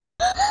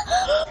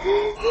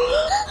Hello,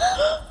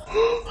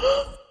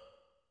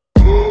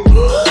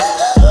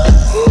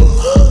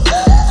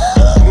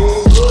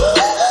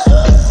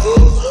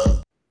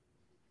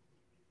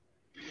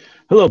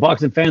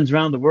 boxing fans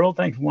around the world.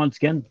 Thanks once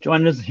again for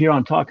joining us here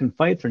on Talk and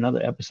Fight for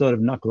another episode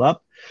of Knuckle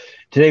Up.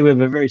 Today we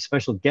have a very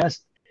special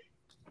guest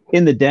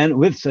in the den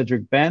with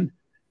Cedric Ben,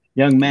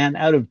 young man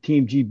out of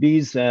Team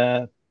GB's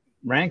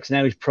ranks.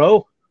 Now he's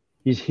pro.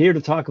 He's here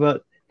to talk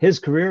about his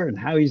career and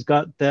how he's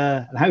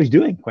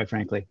doing. Quite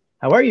frankly,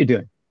 how are you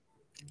doing?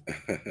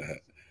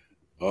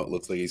 Oh, it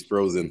looks like he's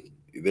frozen.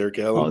 You there,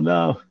 Callum? Oh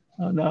no!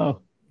 Oh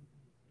no!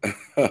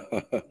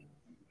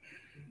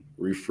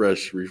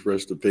 refresh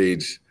the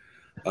page.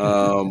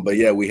 But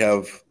yeah, we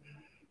have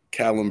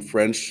Callum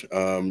French,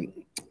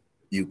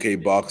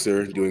 UK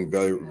boxer, doing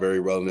very, very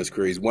well in his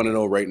career. He's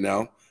 1-0 right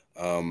now.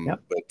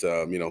 But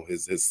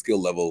his skill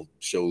level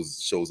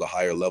shows a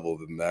higher level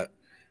than that,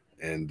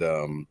 and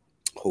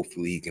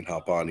hopefully he can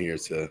hop on here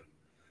to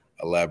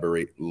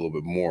elaborate a little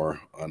bit more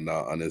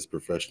on his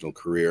professional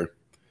career.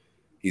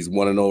 He's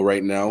 1-0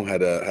 right now.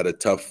 Had a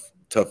tough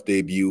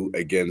debut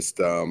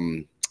against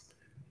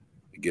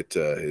get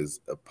his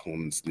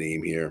opponent's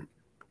name here,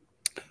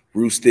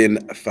 Rustin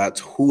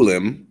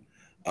Fathulim,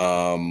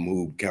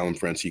 who Callum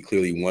French, he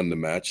clearly won the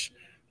match,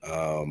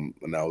 and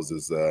that was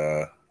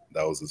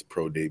his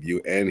pro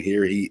debut, and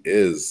here he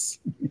is.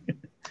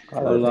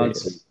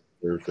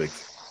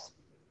 Perfect.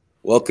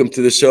 Welcome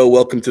to the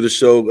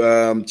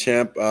show,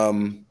 champ.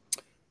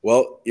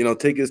 Well,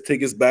 take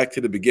us back to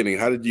the beginning.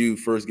 How did you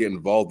first get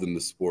involved in the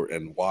sport,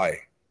 and why?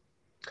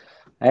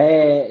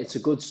 It's a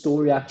good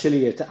story,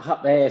 actually. It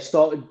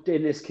started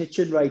in this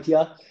kitchen right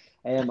here.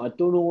 I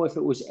don't know if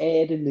it was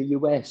aired in the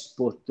US,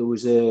 but there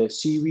was a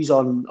series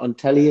on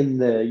telly in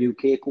the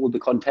UK called the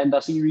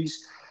Contender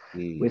series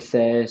with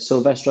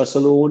Sylvester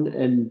Stallone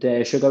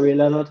and Sugar Ray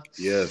Leonard.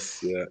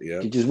 Yes, yeah.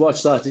 Did you just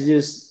watch that? Did you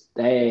just?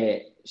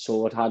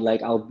 So it had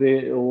like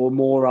Alberto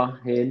Mora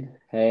in,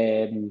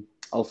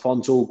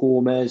 Alfonso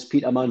Gomez,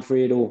 Peter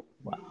Manfredo.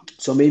 Wow.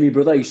 So me and my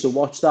brother used to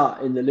watch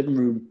that in the living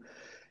room.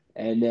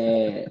 And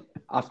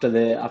after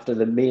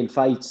the main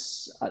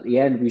fights at the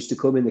end, we used to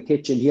come in the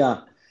kitchen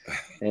here,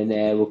 and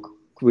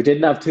we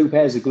didn't have two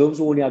pairs of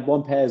gloves. We only had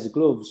one pair of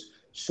gloves,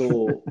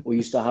 so we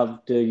used to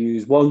have to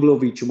use one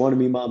glove each and one of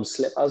my mum's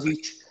slippers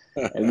each.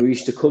 And we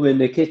used to come in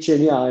the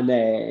kitchen here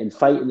and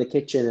fight in the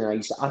kitchen. And I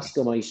used to ask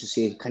him. I used to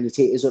say, "Can you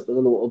take us up to the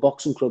local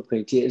boxing club? Can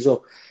you take us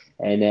up?"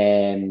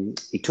 And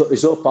he took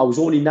us up. I was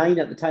only 9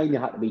 at the time. You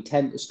had to be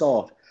 10 to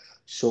start.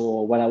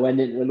 So when I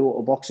went into the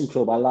local boxing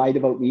club, I lied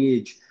about my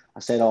age. I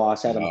said Wow.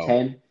 I'm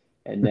 10,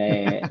 and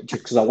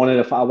just because I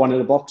wanted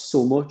to box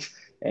so much.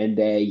 And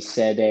he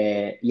said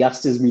he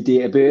asked us my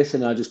date of birth,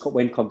 and I just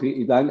went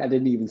completely blank. I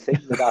didn't even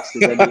think that asked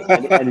us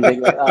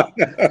anything like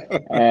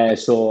that.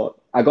 So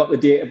I got the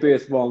date of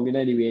birth wrong, and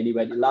anyway, and he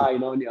went,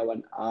 "Lying on you." I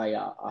went,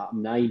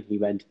 "I'm 9." He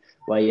went,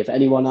 "Well, if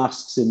anyone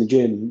asks in the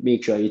gym,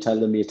 make sure you tell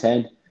them you're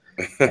 10."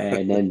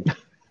 And then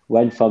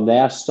went from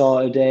there. I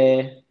started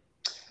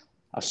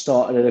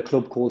at a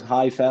club called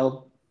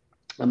Highfell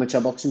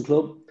Amateur Boxing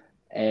Club.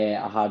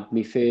 I had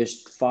my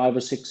first 5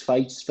 or 6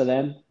 fights for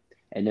them,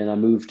 and then I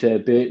moved to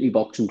Berkeley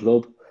Boxing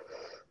Club,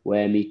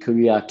 where my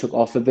career took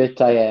off a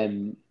bit.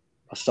 I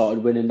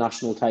started winning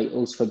national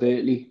titles for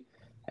Berkeley,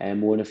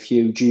 and won a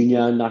few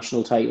junior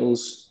national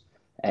titles,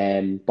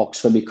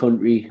 boxed for my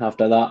country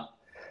after that.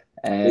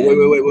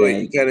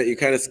 Wait! You're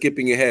kind of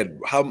skipping ahead.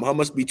 How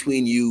much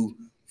between you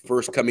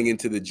first coming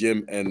into the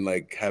gym and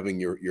like having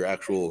your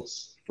actual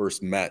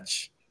first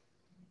match?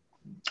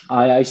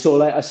 I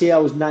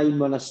was 9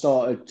 when I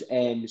started,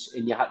 and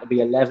you had to be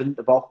 11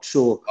 to box.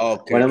 So I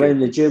went in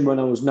the gym when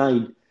I was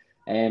 9,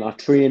 I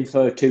trained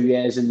for 2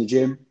 years in the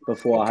gym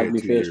before I had my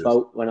first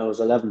bout when I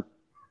was 11,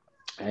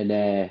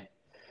 and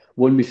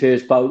won my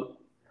first bout.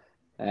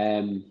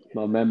 I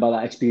remember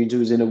that experience. It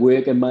was in a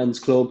working men's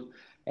club.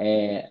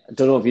 I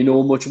don't know if you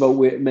know much about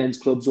working men's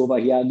clubs over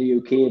here in the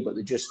UK, but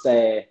they're just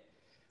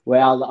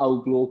where all the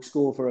old blokes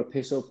go for a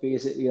piss up,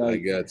 basically. I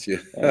got you.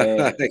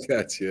 I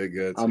got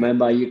you. I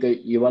remember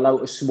you were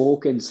allowed to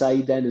smoke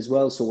inside then as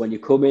well. So when you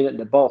come in at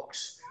the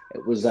box,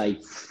 it was like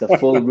the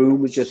full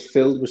room was just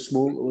filled with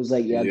smoke. It was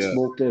like you had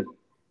smoked a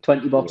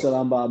 20 box of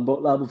Lambert and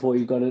Butler before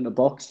you got in the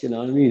box. You know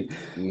what I mean?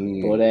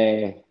 But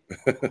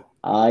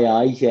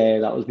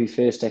that was my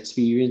first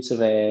experience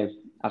of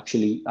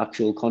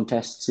actual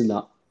contests in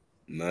that.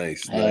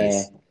 Nice.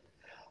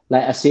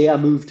 Like I say, I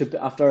moved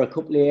to after a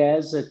couple of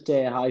years at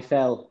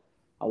Highfell.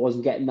 I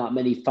wasn't getting that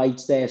many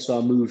fights there, so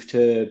I moved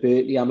to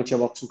Berkeley Amateur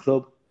Boxing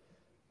Club.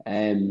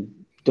 Don't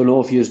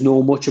know if you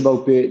know much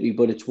about Berkeley,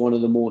 but it's one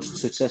of the most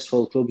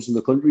successful clubs in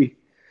the country.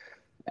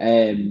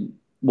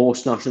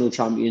 Most national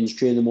champions,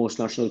 train the most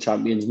national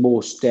champions,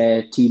 most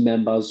team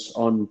members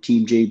on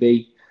Team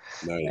GB.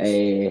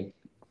 Nice.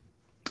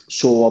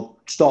 So I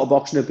started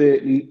boxing at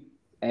Berkeley,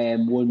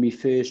 won my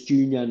first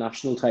junior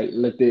national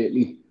title at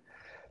Berkeley.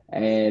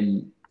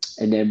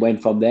 And then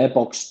went from there,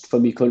 boxed for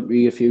my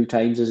country a few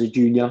times as a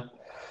junior,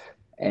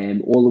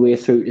 all the way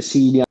through to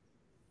senior.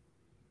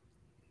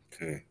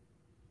 Okay.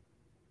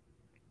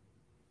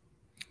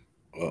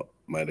 Well,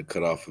 might have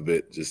cut off a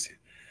bit. Just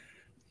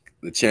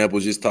the champ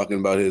was just talking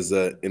about his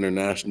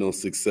international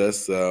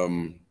success.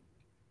 Some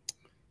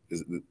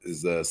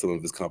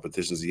of his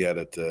competitions he had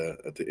at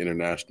the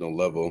international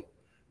level.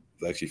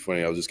 It's actually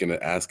funny. I was just going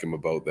to ask him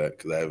about that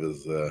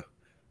because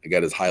I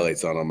got his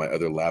highlights on my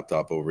other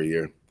laptop over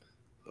here.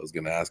 I was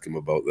going to ask him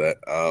about that.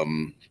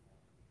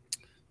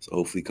 So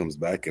hopefully he comes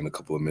back in a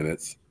couple of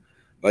minutes.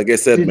 Like I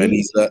said, man,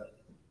 he's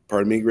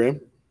pardon me,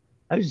 Graham?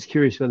 I was just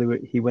curious whether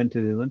he went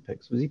to the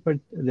Olympics. Was he part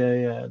of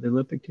the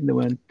Olympic team that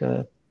went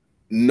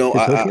No,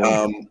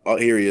 oh,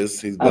 here he is.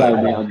 He's back.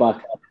 Hello, mate, I'm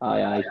back.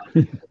 Aye.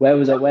 Where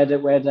was I? Where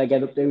did I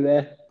get up to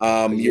there?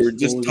 You were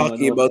just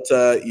talking about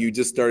you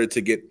just started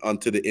to get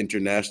onto the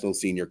international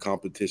scene, your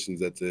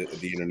competitions at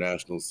the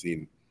international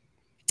scene.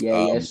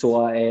 Yeah.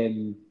 So I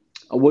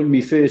won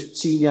my first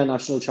senior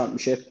national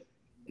championship,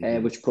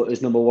 which put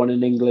us number 1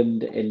 in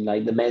England in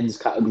like the men's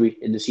category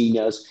in the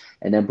seniors,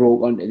 and then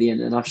broke onto the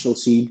international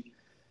scene.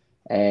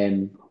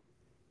 And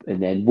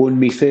then won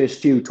my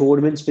first few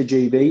tournaments for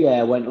GB.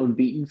 I went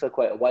unbeaten for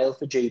quite a while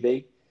for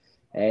GB.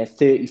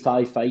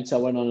 35 fights. I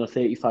went on a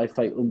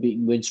 35-fight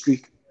unbeaten win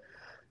streak,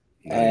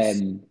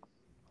 Nice.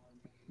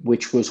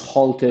 Which was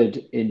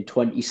halted in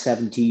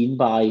 2017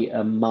 by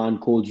a man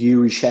called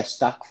Yuri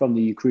Shestak from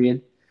the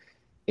Ukraine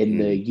in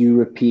the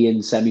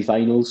European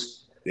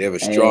semi-finals. They have a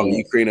strong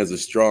Ukraine has a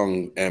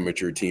strong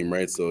amateur team,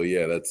 right? So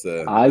yeah, that's.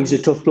 I was a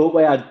tough bloke.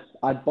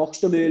 I'd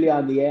boxed him earlier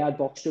in the year. I'd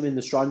boxed him in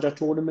the Stranja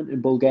tournament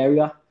in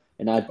Bulgaria,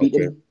 and I'd beat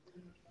him.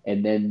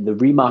 And then the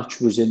rematch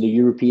was in the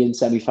European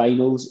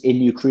semi-finals in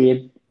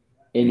Ukraine,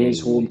 in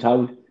his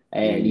hometown,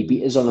 and he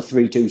beat us on a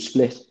 3-2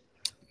 split,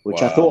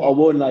 which I thought I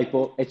won.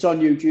 But it's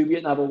on YouTube. You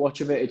can have a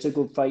watch of it. It's a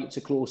good fight. It's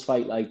a close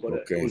fight. But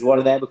it was one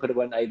of them. It could have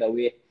went either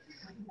way.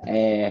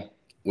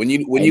 When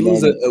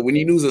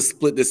you lose a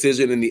split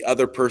decision in the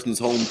other person's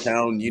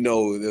hometown,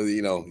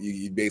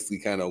 you basically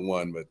kind of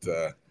won. But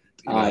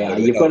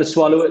you've got to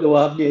swallow it though,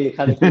 haven't you? You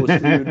kind of go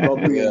through and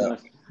robbery.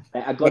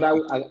 I got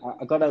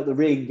out the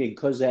ring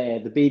because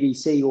the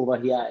BBC over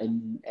here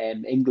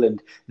in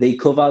England, they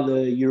cover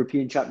the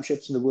European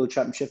Championships and the World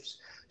Championships.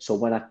 So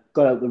when I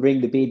got out the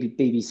ring, the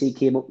BBC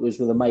came up to us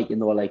with a mic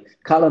and they were like,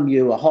 "Callum,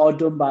 you were hard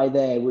done by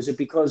there. Was it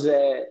because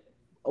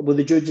were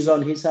the judges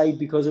on his side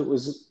because it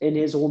was in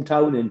his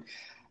hometown?" And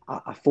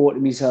I thought to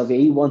myself,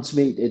 he wants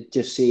me to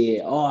just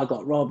say, "Oh, I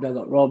got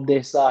robbed,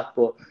 this, that."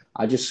 But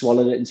I just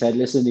swallowed it and said,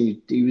 "Listen,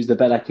 he was the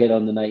better kid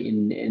on the night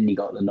and he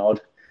got the nod."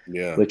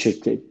 Yeah. Which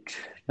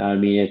I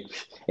mean,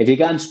 if you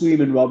can't scream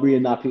in robbery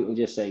and that, people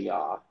just say,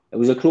 it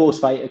was a close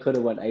fight. It could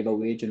have went either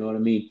way. Do you know what I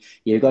mean?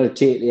 You've got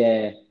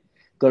to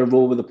got to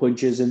roll with the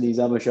punches in these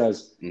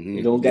amateurs.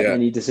 You don't get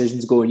many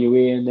decisions going your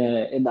way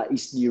in that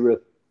Eastern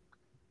Europe.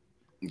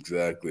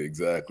 Exactly.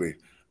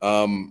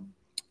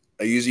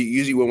 I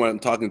usually when I'm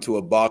talking to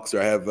a boxer,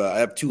 I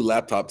have 2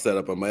 laptops set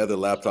up on my other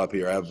laptop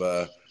here.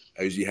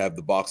 I usually have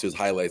the boxer's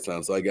highlights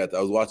on. So I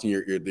was watching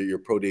your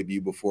pro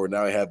debut before.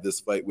 Now I have this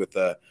fight with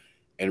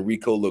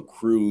Enrico La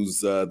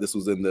Cruz. This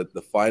was in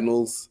the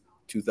finals,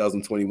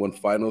 2021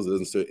 finals.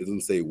 It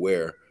doesn't say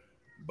where,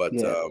 but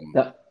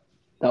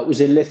that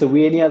was in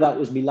Lithuania. That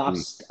was my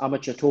last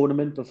amateur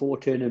tournament before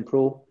turning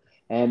pro.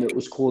 It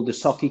was called the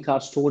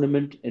Sokicas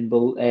tournament in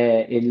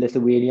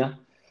Lithuania.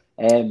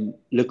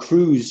 La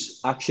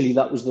Cruz, actually,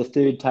 that was the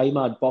 3rd time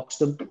I'd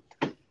boxed him.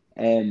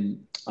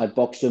 I'd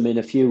boxed him in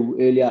a few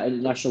earlier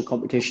international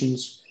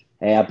competitions.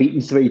 I beat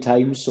him 3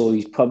 times, so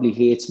he probably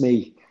hates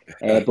me.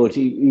 But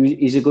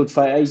he's a good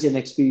fighter. He's an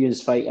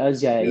experienced fighter.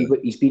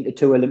 He's been to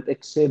 2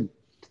 Olympics. He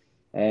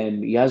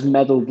hasn't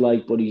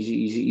medalled, but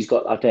he's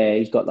got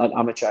that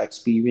amateur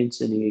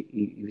experience, and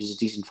he was a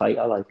decent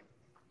fighter.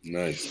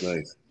 Nice.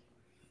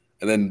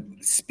 And then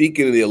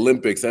speaking of the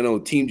Olympics, I know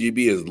Team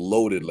GB is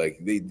loaded.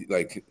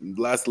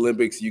 Last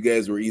Olympics, you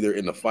guys were either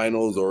in the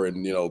finals or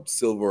in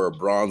silver or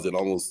bronze in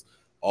almost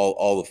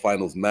all the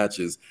finals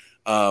matches.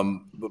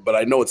 But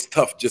I know it's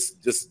tough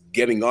just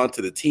getting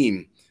onto the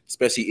team,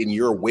 especially in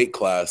your weight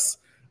class.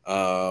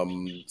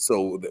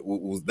 So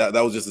that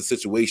was just a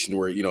situation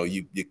where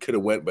you could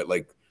have went, but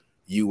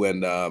you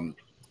and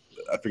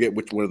I forget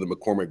which one of the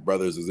McCormick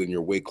brothers is in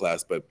your weight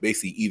class, but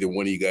basically either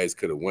one of you guys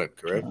could have went,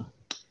 correct?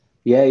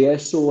 Yeah.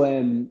 So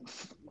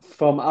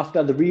from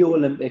after the Rio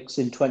Olympics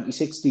in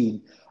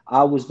 2016,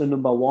 I was the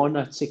number 1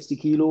 at 60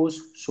 kilos.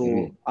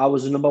 So I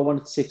was the number 1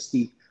 at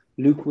 60.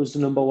 Luke was the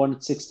number 1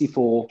 at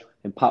 64,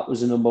 and Pat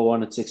was the number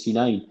 1 at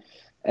 69.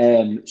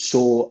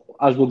 So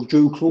as we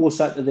drew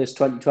closer to this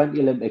 2020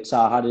 Olympics,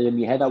 I had it in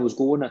my head I was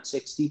going at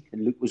 60,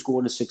 and Luke was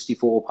going at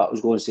 64, Pat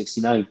was going at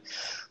 69.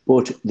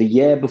 But the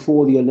year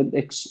before the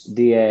Olympics,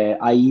 the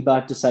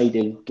AIBA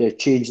decided to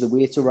change the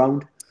weights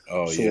around.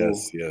 Oh, so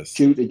yes.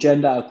 Due to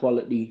gender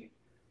equality,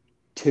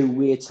 2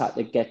 weights had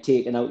to get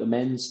taken out of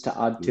men's to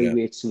add 2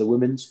 weights to the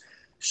women's.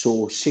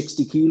 So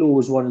 60 kilo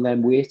was one of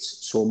them weights.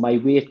 So my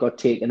weight got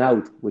taken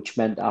out, which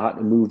meant I had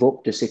to move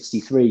up to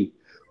 63,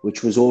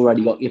 which was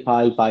already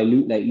occupied by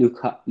Luke.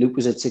 Luke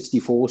was at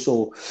 64,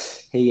 so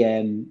he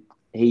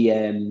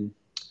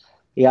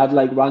he had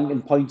like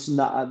ranking points in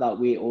that at that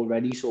weight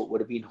already, so it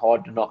would have been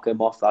hard to knock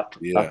him off that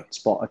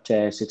spot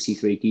at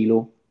 63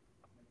 kilo.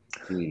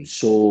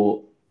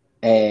 So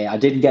I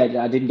didn't get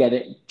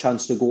a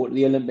chance to go to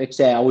the Olympics.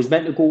 I was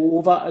meant to go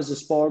over as a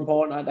sparring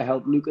partner to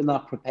help Luke and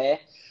that prepare,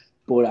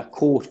 but I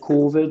caught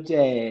COVID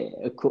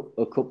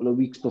a couple of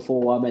weeks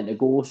before I meant to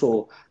go,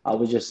 so I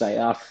was just like,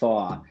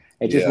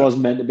 it just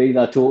wasn't meant to be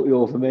that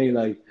Tokyo for me.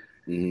 Like,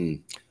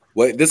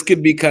 well, this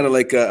could be kind of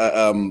like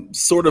a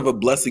sort of a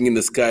blessing in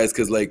disguise,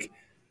 because like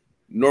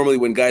normally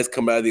when guys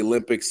come out of the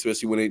Olympics,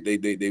 especially when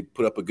they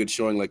put up a good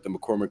showing like the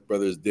McCormick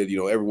brothers did, you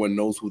know, everyone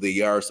knows who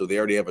they are, so they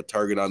already have a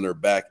target on their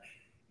back.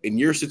 In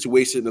your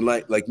situation, and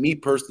like me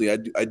personally,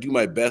 I do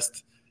my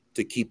best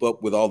to keep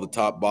up with all the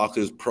top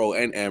boxers, pro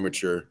and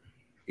amateur.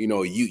 You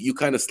know, you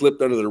kind of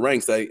slipped under the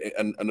ranks,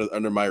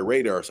 under my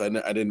radar, so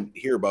I didn't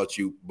hear about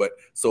you. But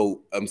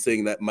so I'm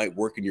saying that might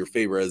work in your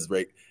favor, as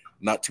right,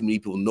 not too many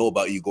people know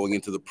about you going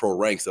into the pro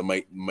ranks. I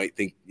might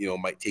think, you know,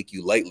 might take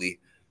you lightly,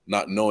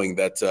 not knowing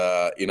that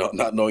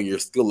not knowing your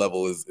skill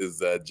level is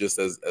just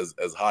as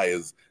high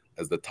as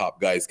the top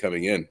guys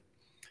coming in.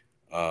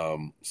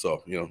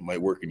 So, you know,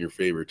 might work in your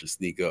favor to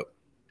sneak up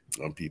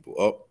on people.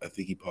 Oh, I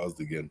think he paused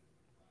again.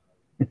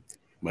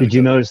 Did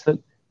you notice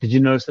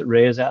that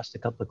Ray has asked a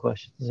couple of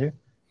questions here?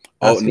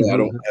 Oh,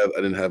 no,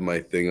 I didn't have my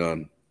thing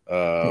on.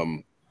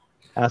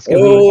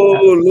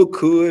 Look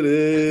who it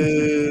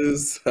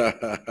is.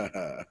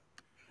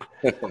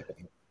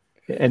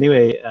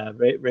 Anyway,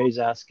 Ray's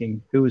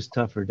asking, who is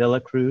tougher, De La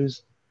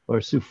Cruz or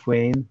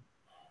Soufiane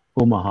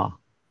Omaha?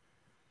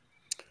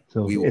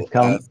 So if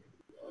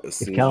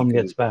Callum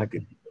gets back,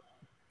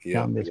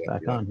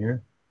 back on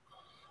here.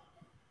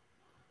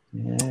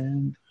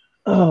 And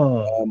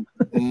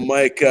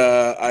Mike,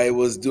 I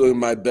was doing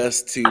my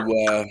best to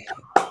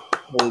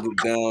hold it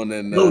down,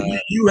 and no,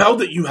 you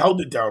held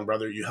it down,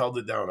 brother. You held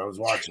it down. I was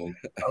watching.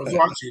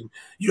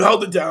 You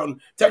held it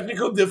down.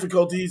 Technical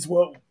difficulties.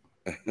 Well,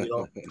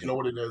 you know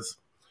what it is.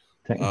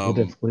 Technical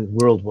difficulties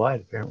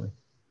worldwide, apparently.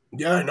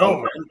 Yeah, I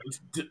know, man.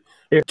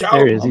 There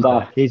he is.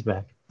 He's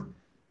back.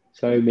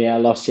 Sorry, mate, I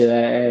lost you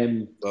there.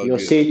 You're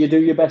saying you do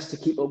your best to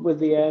keep up with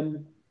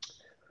the.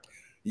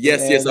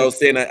 Yes. I was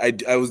saying I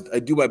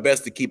do my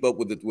best to keep up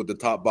with the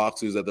top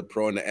boxers at the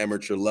pro and the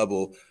amateur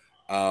level.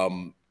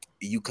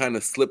 You kind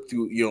of slipped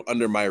through, you know,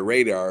 under my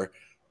radar,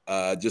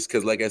 just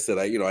because, like I said,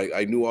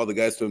 I knew all the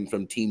guys from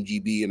Team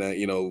GB, and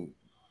you know,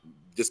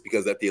 just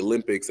because at the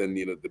Olympics and,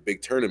 you know, the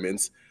big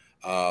tournaments.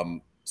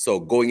 So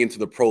going into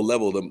the pro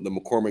level, the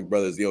McCormick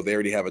brothers, you know, they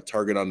already have a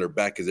target on their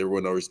back because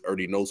everyone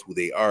already knows who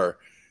they are.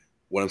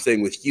 What I'm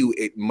saying with you,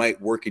 it might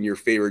work in your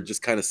favor,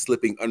 just kind of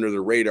slipping under the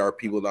radar,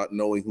 people not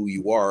knowing who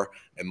you are,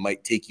 and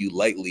might take you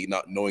lightly,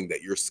 not knowing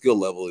that your skill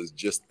level is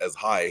just as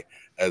high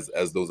as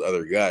those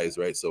other guys,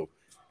 right? So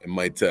it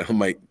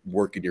might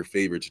work in your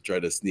favor to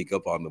try to sneak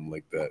up on them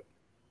like that.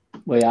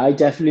 Well, yeah, I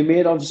definitely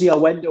made. Obviously, I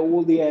went to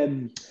all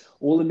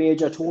the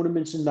major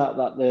tournaments and that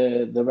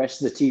the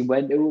rest of the team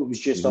went to. It was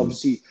just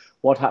obviously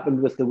what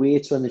happened with the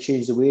weights when they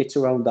changed the weights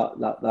around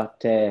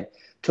that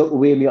took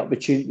away my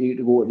opportunity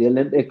to go to the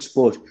Olympics.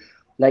 But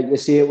like you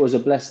say, it was a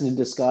blessing in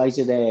disguise.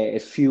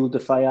 It fueled the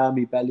fire in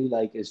my belly.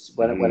 Like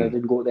when I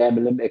didn't go to the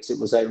Olympics, it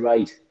was like,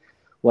 right,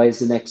 where's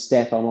the next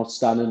step? I'm not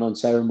standing on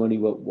ceremony.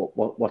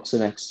 What's the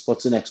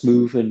next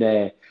move? And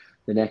the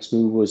next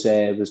move was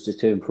to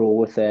turn pro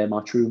with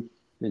Matchroom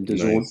in the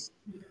zone.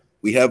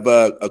 We have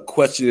a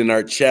question in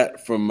our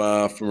chat from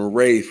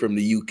Ray from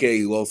the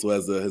UK, who also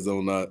has his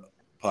own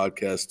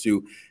podcast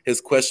too. His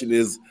question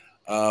is,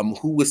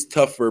 who was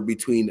tougher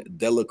between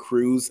De La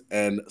Cruz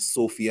and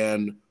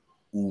Soufiane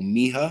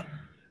Oumiha?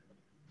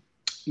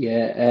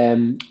 Yeah,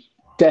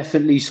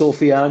 definitely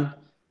Soufiane.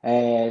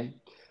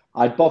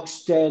 I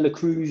boxed De La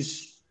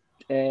Cruz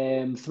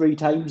 3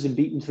 times and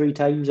beaten 3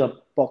 times. I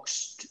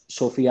boxed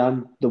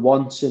Soufiane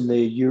once in the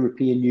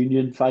European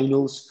Union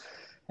finals.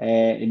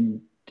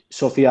 And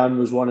Soufiane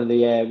was one of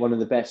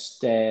the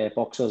best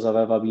boxers I've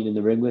ever been in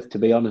the ring with, to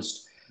be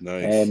honest.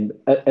 Nice.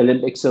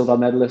 Olympic silver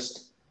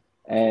medalist.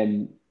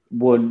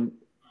 Won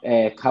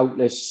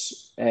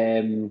countless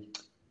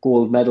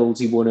gold medals.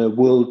 He won a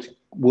world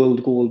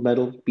gold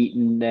medal,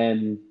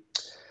 beating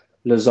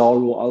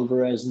Lazaro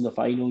Alvarez in the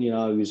final. You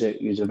know, he was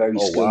a very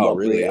skilled operator.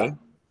 Really, eh?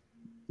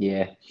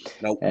 Yeah.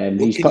 Now,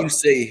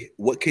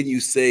 what can you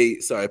say?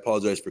 Sorry, I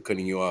apologize for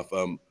cutting you off.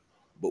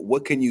 But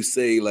what can you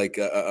say, like,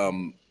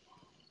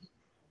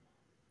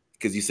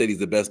 because you said he's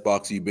the best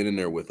boxer you've been in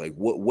there with. Like,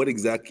 what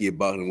exactly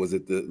about him? Was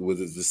it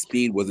the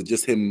speed? Was it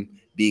just him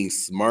being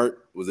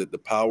smart? Was it the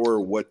power?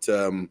 What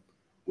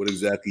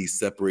exactly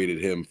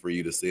separated him for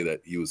you to say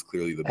that he was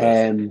clearly the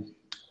best?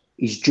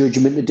 His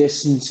judgment of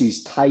distance,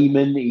 his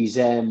timing,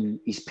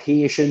 his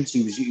patience.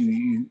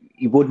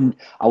 He wouldn't.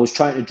 I was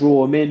trying to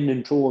draw him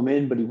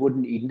in, but he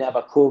wouldn't. He'd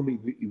never come.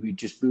 He would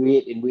just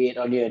wait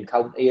on you and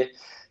counter you.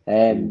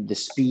 The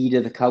speed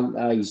of the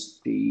counter.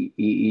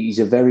 He's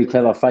a very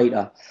clever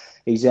fighter.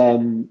 He's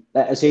I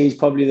say he's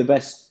probably the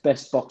best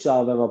boxer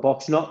I've ever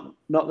boxed. Not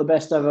the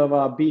best I've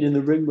ever been in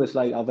the ring with.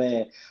 Like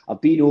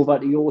I've been over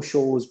to your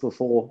shows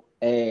before,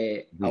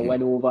 I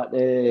went over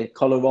to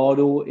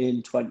Colorado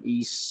in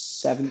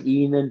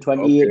 2017 and Okay.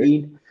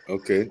 2018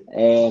 Okay.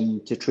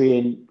 to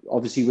train,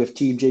 obviously with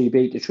Team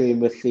GB, to train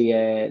with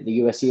the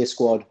USA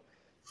squad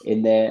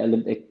in the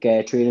Olympic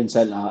training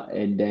centre.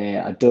 And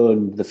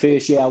the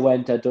first year I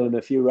went, I'd done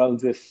a few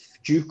rounds with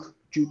Duke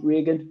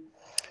Reagan.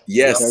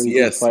 Yes. Very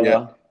good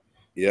fighter.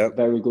 Yeah.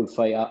 Very good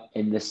fighter.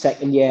 In the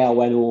second year I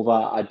went over,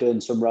 I'd done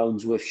some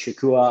rounds with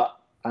Shakur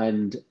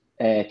and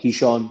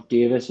Keyshawn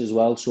Davis as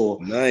well. So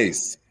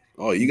nice.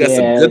 Oh, you got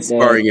some good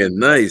sparring in.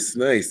 Nice.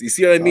 You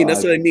see what I mean?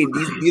 That's what I mean.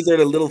 These are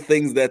the little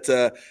things that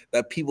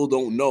that people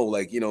don't know.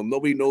 Like,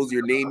 nobody knows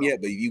your name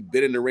yet, but you've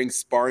been in the ring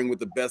sparring with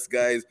the best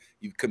guys.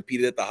 You've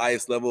competed at the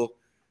highest level.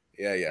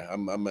 Yeah.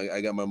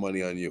 I got my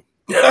money on you.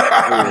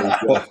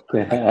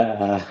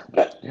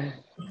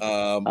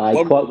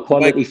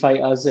 Quality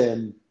fighters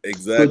and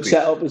exactly. Good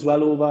setup as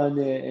well over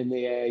in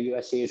the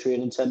USA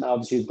training centre.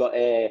 Obviously, you've got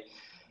K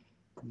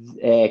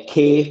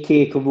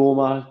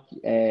Karoma.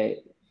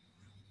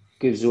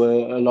 Gives you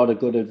a lot of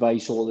good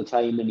advice all the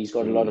time, and he's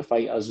got a lot of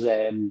fighters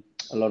there.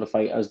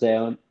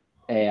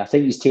 I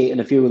think he's taken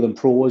a few of them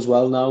pro as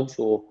well now.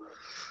 So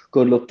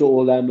good luck to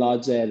all them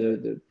lads there.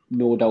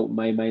 No doubt in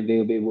my mind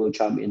they'll be world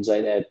champions.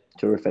 They're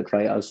terrific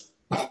fighters.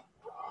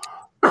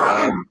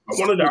 I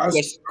wanted to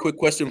ask quick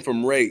question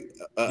from Ray.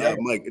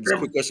 Mike, just a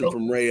quick question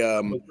from Ray.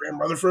 Graham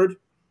Rutherford.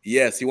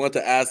 Yes, he wanted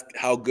to ask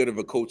how good of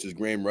a coach is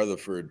Graham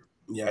Rutherford.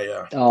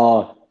 Yeah.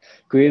 Oh,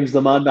 Graham's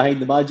the man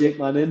behind the magic,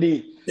 man, isn't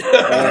he?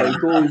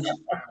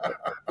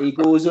 He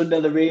goes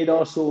under the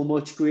radar so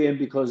much, Graham,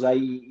 because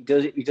he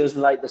doesn't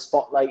like the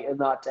spotlight and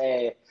that.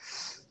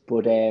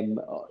 But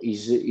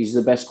he's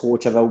the best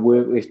coach I've ever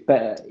worked with.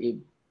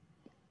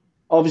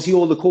 Obviously,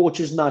 all the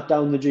coaches not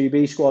down the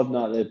GB squad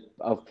now.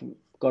 I've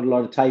got a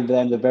lot of time for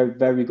them. They're very,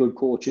 very good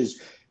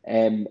coaches,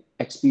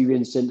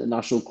 experienced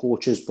international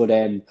coaches. But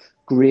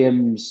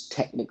Graham's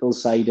technical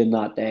side in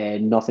that,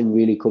 nothing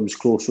really comes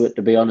close to it,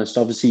 to be honest.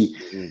 Obviously,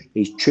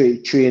 he's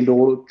trained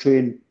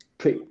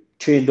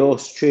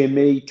us, trained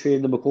me,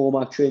 trained the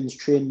McCormack twins,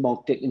 trained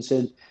Mark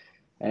Dickinson.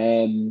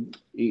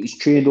 He's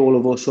trained all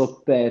of us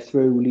up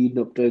through leading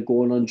up to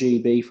going on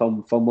GB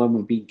from when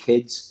we've been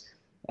kids.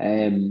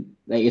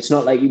 It's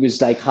not like he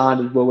was like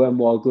handed when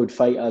we were good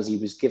fighters. He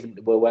was given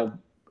to when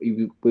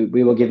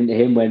we were given to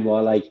him when we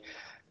were like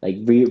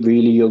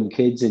really young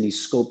kids, and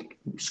he's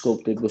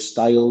sculpted with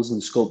styles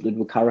and sculpted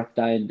with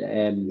character and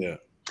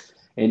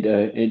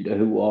into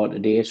who we are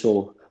today.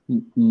 So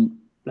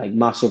like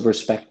massive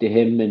respect to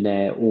him and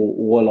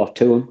owe a lot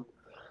to him.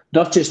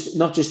 Not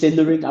just in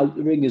the ring, out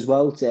the ring as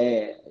well.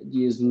 You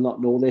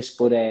not know this,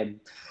 but I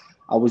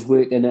was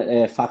working at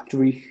a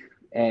factory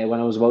when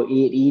I was about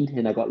 18,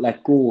 and I got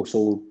let go.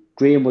 So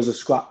Graham was a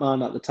scrap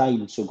man at the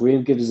time. So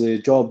Graham gives us a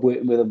job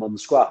working with him on the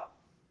scrap.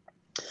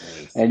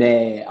 Nice. And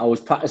I was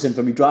practicing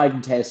for my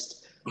driving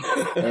test.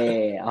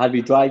 I had my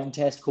driving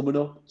test coming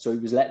up, so he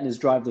was letting us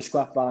drive the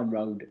scrap van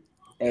round.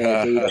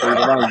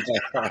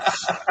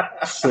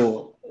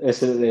 So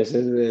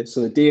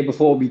the day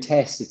before my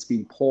test, it's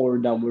been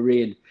pouring down with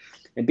rain.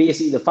 And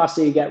basically, the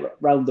faster you get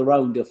round the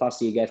round, the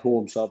faster you get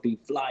home. So I've been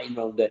flying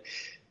round the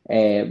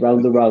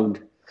round.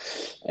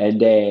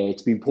 And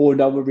it's been pouring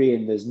down with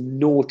rain. There's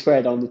no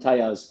tread on the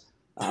tyres.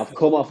 I've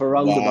come off a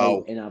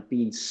roundabout and I've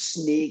been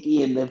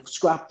snaky in the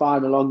scrap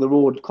van along the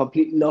road,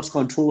 completely lost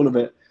control of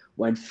it,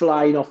 went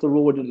flying off the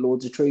road into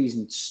loads of trees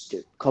and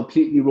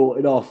completely wrote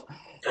it off.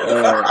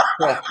 I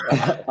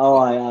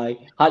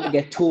had to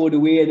get towed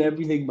away and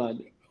everything,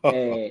 man.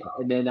 And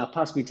then I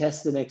passed my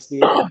test the next day.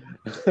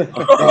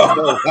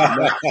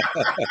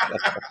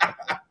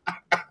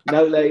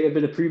 Now, like, a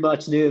bit of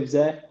pre-match nerves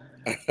there.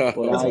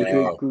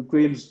 But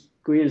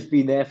Graham's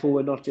been there for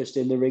it, not just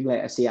in the ring,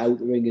 like I say, out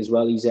the ring as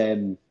well. He's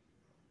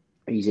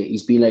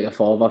been like a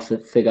father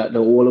figure to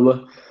all of us.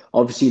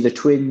 Obviously, the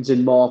twins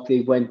and Mark,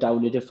 they went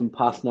down a different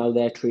path now.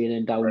 They're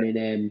training down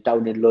in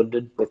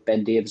London with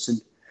Ben Davison.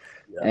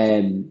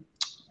 Yeah.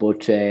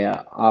 But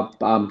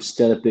I'm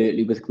still at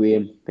Berkeley with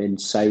Graham,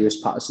 and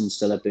Cyrus Patterson's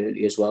still at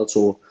Berkeley as well.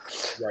 So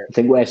I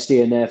think we're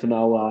staying there for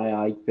now.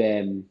 I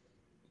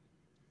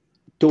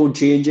don't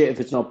change it if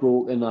it's not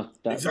broken.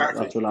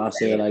 Exactly. That's what I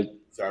say. Like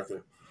exactly.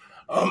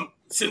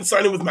 Since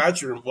signing with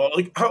Matchroom, well,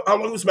 like how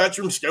long was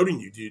Matchroom scouting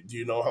you? Do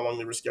you know how long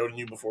they were scouting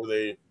you before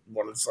they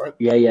wanted to sign?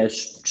 Yeah.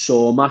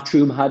 So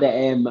Matchroom had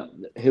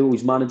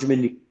who's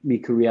managing my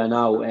career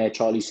now,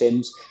 Charlie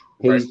Sims.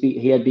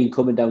 He had been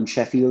coming down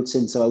Sheffield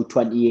since about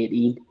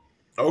 2018.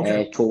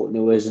 Okay. Talking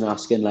to us and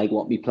asking like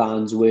what my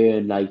plans were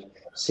and like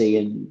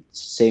saying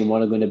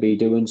what I'm going to be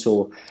doing.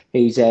 So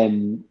he's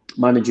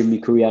managing my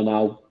career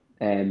now.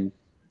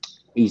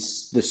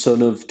 He's the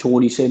son of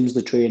Tony Sims,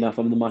 the trainer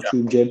from the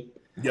Matchroom gym.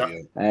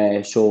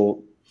 Yeah.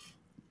 So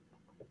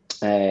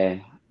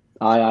I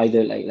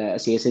either like I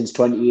say since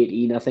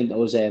 2018, I think I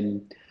was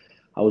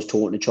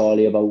talking to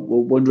Charlie about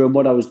wondering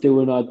what I was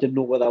doing. I didn't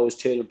know whether I was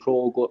turning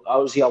pro.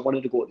 Obviously, I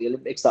wanted to go to the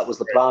Olympics. That was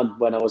the plan.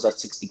 When I was at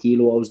 60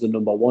 kilo, I was the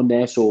number one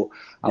there. So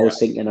I was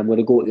thinking I'm going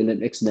to go to the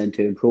Olympics and then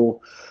turn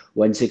pro.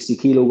 When 60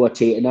 kilo got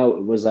taken out,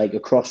 it was like a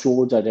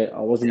crossroads. I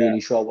wasn't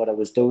really sure what I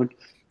was doing.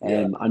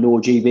 I know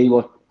GB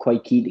were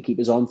quite keen to keep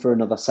us on for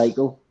another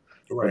cycle,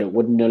 Right. but it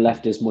wouldn't have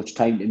left us much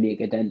time to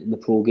make a dent in the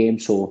pro game.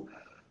 So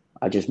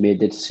I just made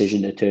the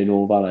decision to turn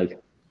over.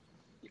 Like,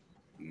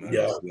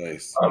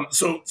 Nice.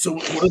 So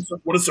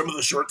what are some of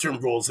the short-term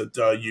goals that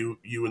you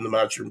and the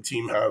Matchroom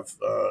team have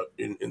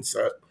in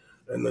set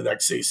in the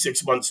next, say,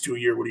 6 months to a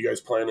year? What are you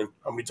guys planning?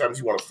 How many times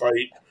you want to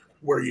fight?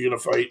 Where are you going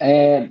to fight?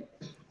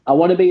 I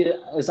want to be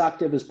as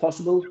active as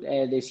possible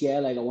this year.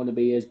 Like, I want to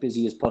be as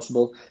busy as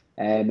possible.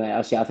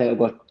 Actually, I think I've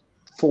got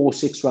 4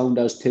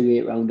 6-rounders, 2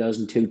 8-rounders,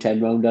 and 2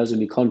 10-rounders in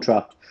my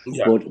contract.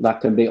 Yeah. But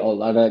that can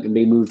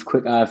be moved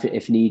quicker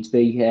if needs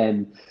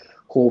be.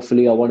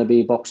 Hopefully, I want to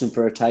be boxing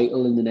for a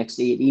title in the next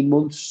 18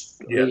 months,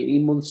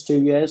 18 months,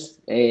 2 years.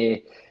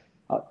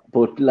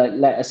 But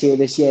like I say,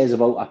 this year is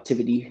about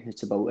activity.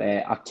 It's about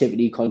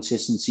activity,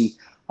 consistency.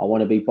 I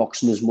want to be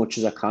boxing as much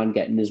as I can,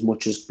 getting as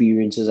much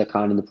experience as I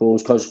can in the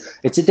pros, because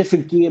it's a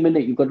different game, and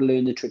you've got to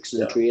learn the tricks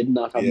of the trade and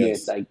that, haven't you?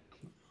 Like,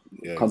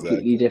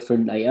 completely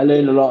different. Like, I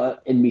learned a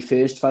lot in my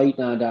first fight.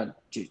 Now that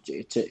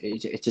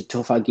it's a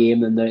tougher game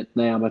than the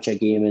amateur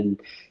game,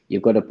 and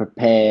you've got to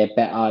prepare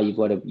better. You've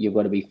got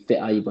to be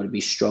fitter. You've got to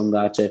be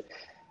stronger.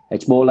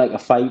 It's more like a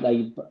fight.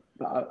 Like,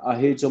 I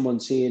heard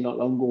someone say not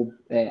long ago,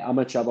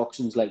 amateur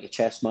boxing's like a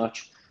chess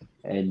match,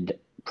 and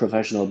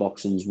professional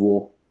boxing's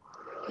war.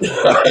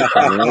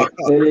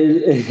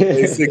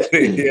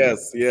 Basically,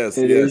 yes.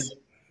 Is.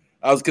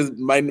 I was, because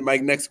my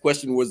next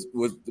question was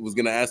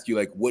going to ask you,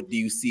 like, what do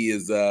you see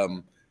as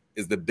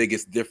the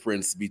biggest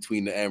difference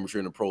between the amateur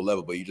and the pro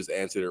level? But you just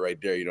answered it right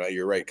there. You know,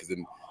 you're right, because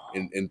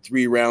in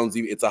 3 rounds,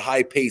 it's a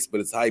high pace, but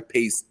it's a high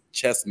pace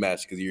chess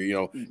match, because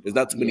there's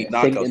not too many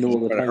knockouts. You're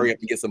just trying to hurry up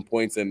and get some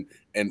points and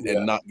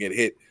not get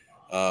hit.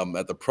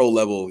 At the pro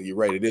level, you're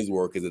right, it is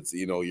war, because it's,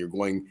 you're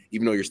going,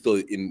 even though you're still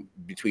in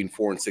between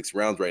 4 and 6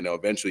 rounds right now,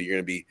 eventually you're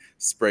going to be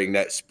spreading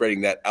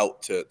that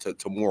out to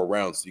more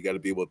rounds. So you got to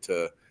be able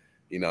to,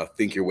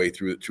 think your way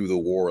through the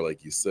war,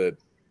 like you said.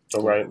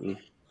 All right.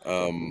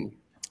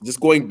 Just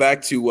going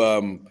back to,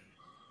 I'm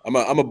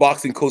a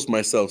boxing coach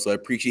myself, so I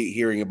appreciate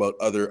hearing about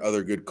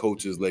other good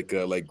coaches like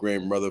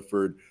Graham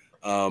Rutherford.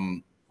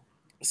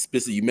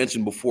 Spissy, you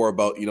mentioned before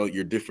about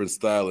your different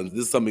style, and this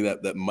is something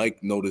that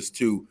Mike noticed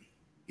too.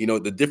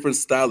 The different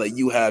style that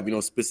you have,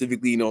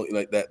 specifically,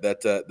 like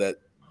that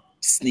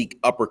sneak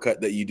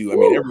uppercut that you do. I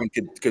mean, everyone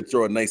could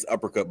throw a nice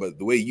uppercut, but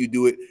the way you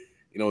do it,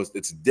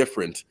 it's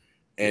different.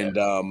 And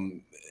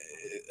I'm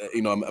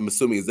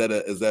assuming is that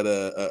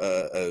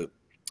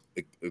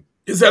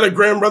a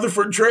Graham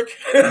Rutherford trick?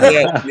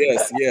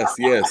 Yes.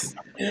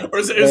 Or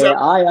is that?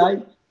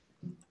 I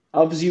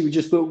obviously we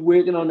just been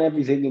working on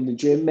everything in the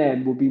gym,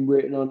 man. We've been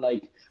working on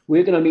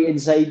the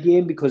inside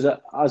game, because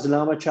as an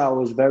amateur, I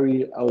was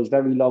very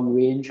long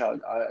range. I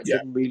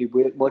didn't really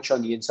work much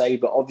on the inside,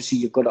 but obviously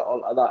you've got to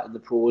alter that in the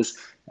pros.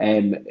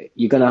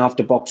 You're gonna have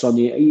to box on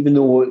the, even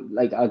though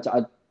like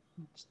I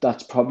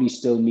that's probably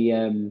still me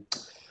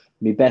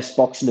my best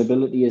boxing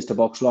ability is to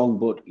box long,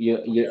 but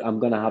I'm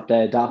gonna have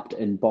to adapt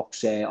and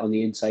box on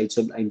the inside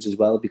sometimes as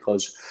well,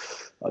 because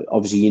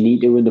obviously you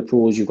need to in the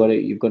pros. You've got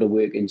to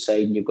work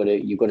inside, and you've got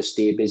to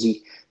stay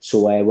busy.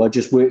 So we're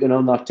just working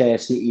on that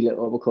sneaky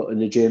little uppercut in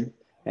the gym.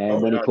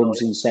 And when he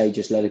comes inside,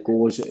 just let it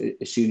go as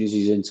soon as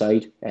he's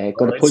inside.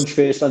 Got to punch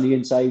first on the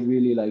inside,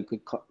 really. Like,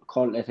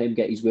 can't let him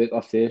get his work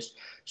off first.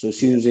 So as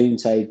soon as he's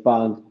inside,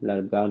 bang, let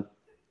him go.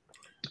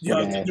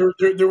 Yeah,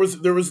 there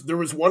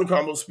was one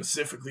combo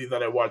specifically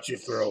that I watched you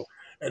throw,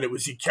 and it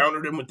was you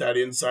countered him with that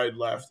inside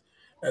left,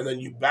 and then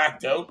you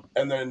backed out,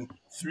 and then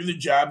threw the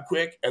jab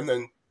quick, and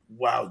then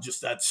wow,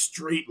 just that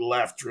straight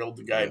left drilled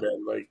the guy,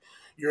 man. Like,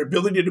 your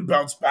ability to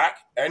bounce back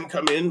and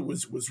come in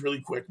was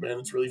really quick, man.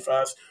 It's really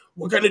fast.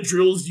 What kind of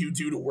drills do you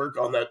do to work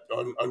on that,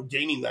 on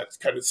gaining that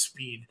kind of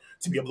speed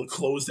to be able to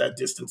close that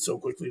distance so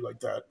quickly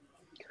like that?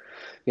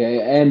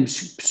 Yeah,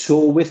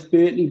 so with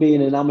Berkeley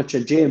being an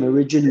amateur gym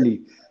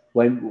originally,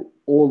 when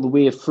all the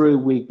way through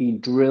we've been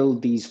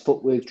drilled these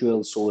footwork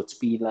drills. So it's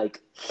been like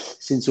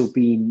since I've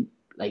been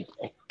like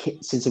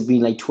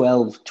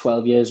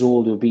 12 years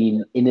old, we've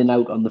been in and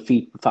out on the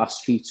feet,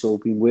 fast feet. So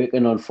we've been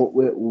working on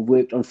footwork. We've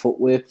worked on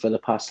footwork for the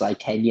past like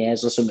 10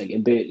 years or something,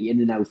 and Berkeley in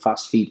and out,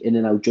 fast feet, in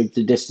and out, judge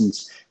the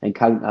distance and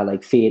counter,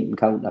 like feint and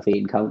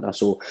counter.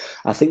 So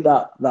I think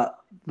that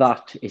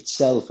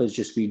itself has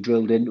just been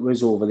drilled into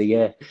us over the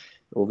years,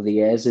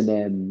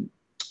 and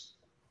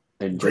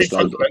just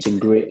like it's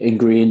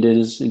ingrained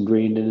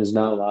in us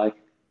now, like.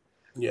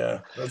 Yeah,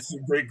 that's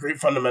great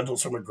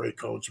fundamentals from a great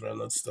coach, man.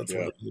 That's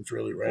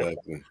really right.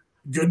 Exactly.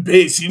 Good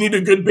base. You need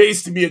a good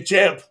base to be a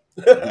champ.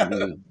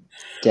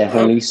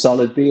 Definitely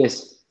solid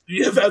base.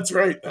 Yeah, that's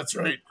right.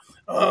 Okay,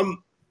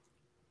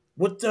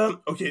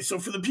 so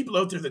for the people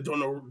out there that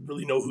don't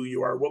really know who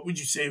you are, what would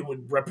you say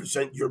would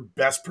represent your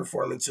best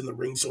performance in the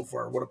ring so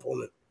far? What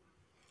opponent?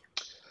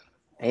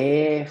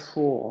 I'm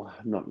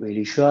not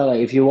really sure. Like,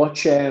 if you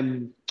watch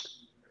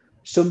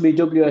some of my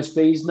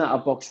WSBs, I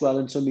box well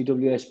in some of my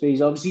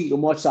WSBs. Obviously, you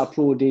can watch that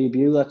pro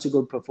debut. That's a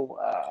good performance.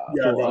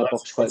 I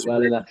box quite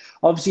well in that.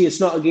 Obviously, it's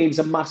not against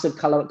a massive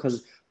caliber,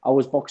 because I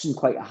was boxing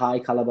quite a high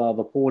caliber of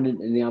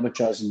opponent in the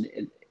amateurs, and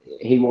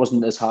he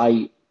wasn't as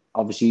high.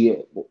 Obviously,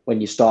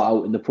 when you start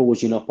out in the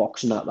pros, you're not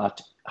boxing at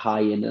that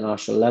high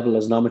international level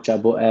as an amateur.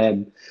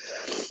 But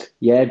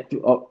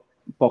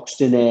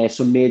boxed in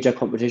some major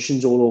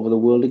competitions all over the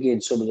world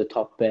against some of the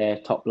top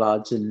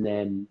lads in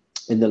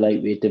the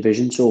lightweight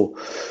division. So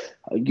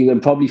you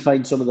can probably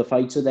find some of the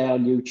fights are there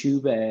on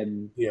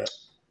YouTube.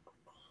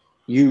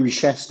 Yuri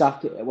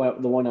Shestak,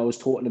 the one I was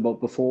talking about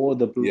before,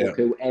 the bloke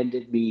who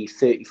ended me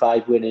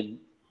 35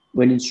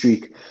 winning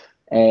streak.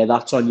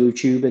 That's on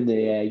YouTube in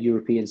the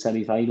European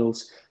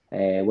semi-finals,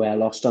 where I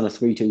lost on a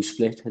 3-2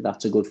 split.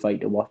 That's a good fight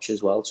to watch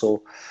as well.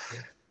 So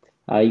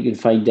you can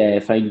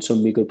find some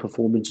really good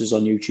performances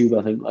on YouTube,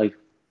 I think. Like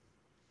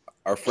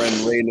our friend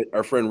Ray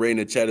in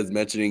the chat is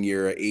mentioning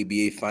your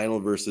ABA final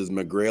versus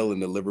McGrail in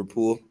the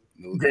Liverpool.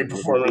 Great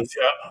performance,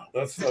 yeah.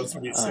 That's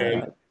what he's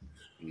saying.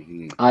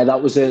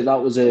 That was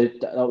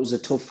a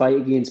tough fight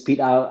against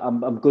Peter.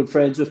 I'm good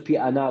friends with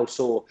Peter now,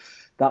 so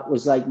that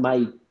was like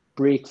my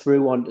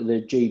breakthrough onto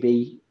the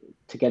GB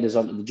to get us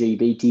onto the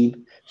GB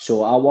team.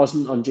 So I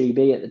wasn't on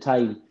GB at the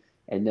time,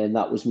 and then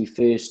that was my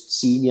first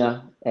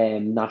senior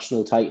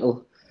national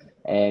title.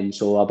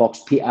 So I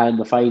boxed Peter in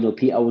the final.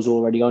 Peter was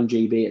already on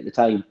GB at the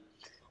time,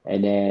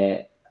 and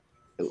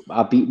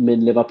I beat him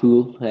in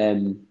Liverpool.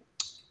 It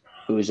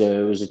was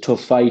a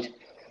tough fight.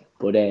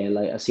 But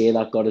like I say,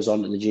 that got us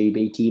onto the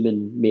GB team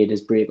and made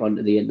us break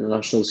onto the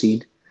international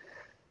scene.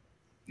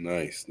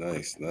 Nice.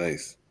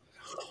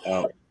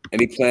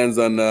 Any plans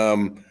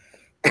on?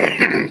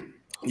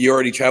 You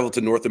already traveled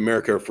to North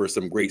America for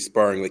some great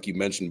sparring, like you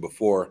mentioned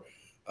before.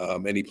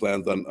 Any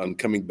plans on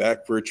coming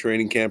back for a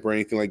training camp or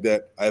anything like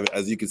that?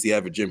 As you can see, I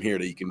have a gym here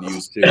that you can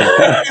use too.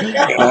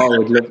 I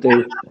would love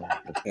to.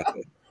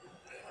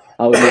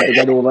 I would love to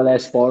get over there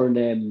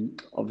sparring.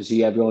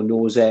 Obviously, everyone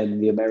knows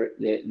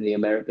the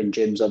American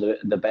gyms are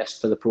the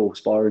best for the pro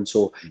sparring.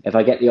 So if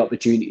I get the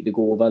opportunity to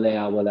go over there,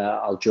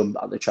 I'll jump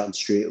at the chance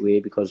straight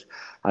away, because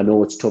I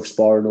know it's tough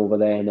sparring over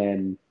there,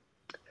 and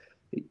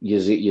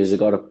you've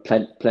got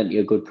plenty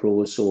of good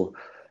pros. So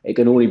it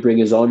can only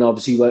bring us on.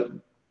 Obviously,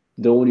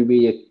 the only way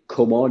you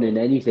come on in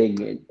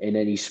anything, in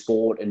any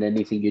sport and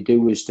anything you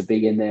do, is to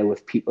be in there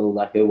with people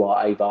who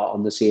are either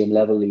on the same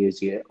level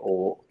as you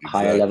or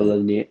higher level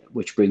than you,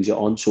 which brings you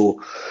on.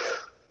 So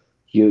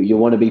you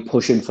want to be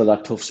pushing for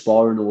that tough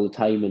sparring all the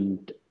time,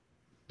 and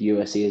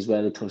USA is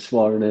where the tough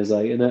sparring is,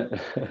 like, isn't it?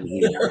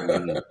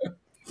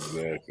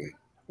 Exactly.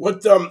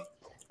 What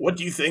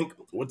do you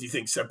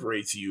think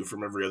separates you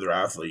from every other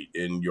athlete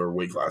in your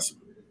weight class?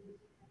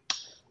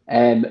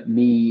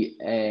 Me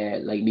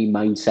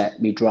mindset,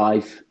 me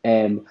drive.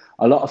 A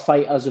lot of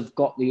fighters have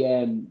got the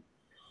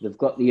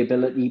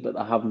ability, but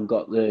they haven't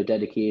got the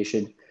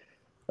dedication.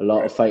 A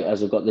lot of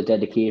fighters have got the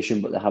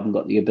dedication, but they haven't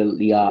got the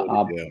ability.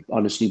 I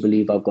honestly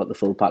believe I've got the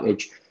full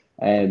package.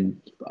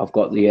 I've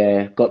got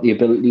the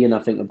ability, and I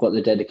think I've got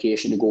the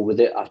dedication to go with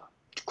it. I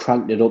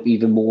cranked it up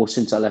even more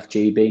since I left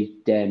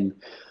GB.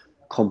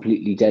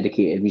 Completely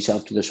dedicated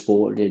myself to the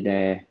sport,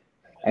 and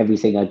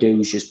everything I do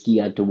is just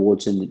geared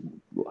towards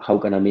how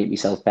can I make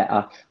myself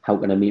better? How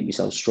can I make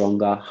myself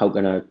stronger? How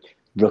can I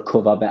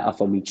recover better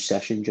from each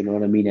session? Do you know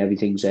what I mean?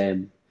 Everything's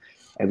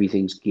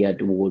geared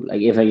towards,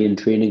 like, if I'm in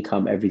training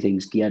camp,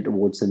 everything's geared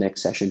towards the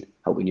next session.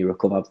 How can you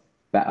recover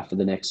better for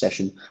the next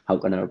session? How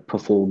can I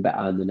perform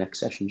better in the next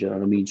session? Do you know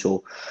what I mean?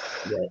 So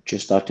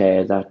just that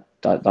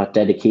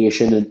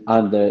dedication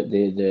and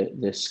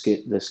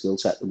the skill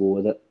set to go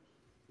with it.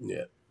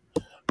 Yeah.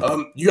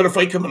 You got a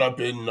fight coming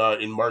up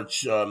in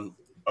March.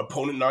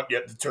 Opponent not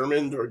yet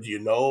determined, or do you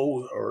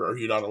know, or are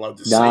you not allowed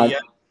to say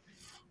yet?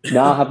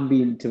 No, I haven't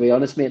been, to be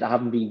honest, mate. I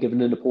haven't been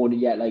given an opponent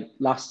yet. Like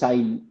last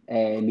time,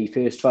 my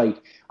first fight,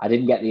 I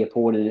didn't get the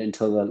opponent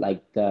until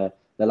the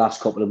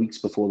last couple of weeks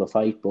before the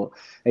fight. But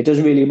it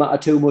doesn't really matter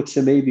too much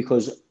to me,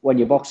 because when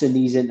you're boxing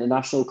these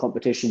international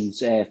competitions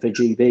for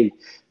GB,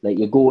 like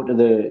you go to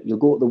the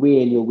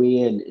weigh-in, you'll weigh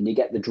in, and you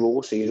get the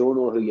draw, so you don't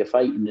know who you're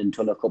fighting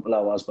until a couple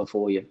of hours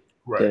before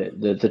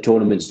the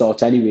tournament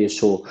starts anyway.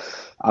 So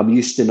I'm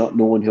used to not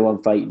knowing who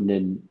I'm fighting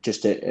and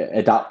just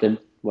adapting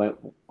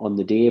on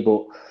the day.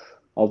 But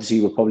obviously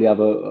we'll probably have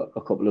a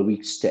couple of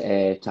weeks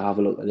to have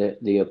a look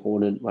at the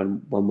opponent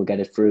when we get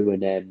it through,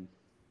 and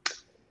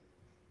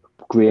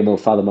Graham will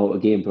fathom out a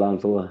game plan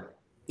for her.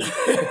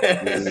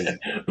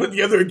 Put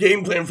together a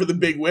game plan for the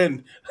big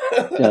win.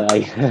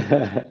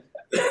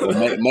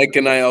 Well, Mike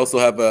and I also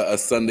have a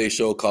Sunday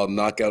show called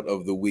Knockout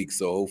of the Week,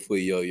 so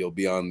hopefully you'll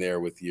be on there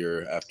after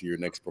your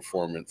next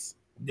performance.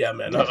 Yeah,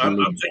 man, I'm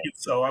thinking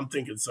so. I'm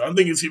thinking it's gonna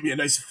be a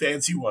nice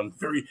fancy one,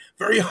 very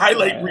very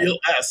highlight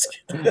reel-esque.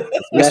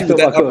 Especially with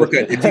that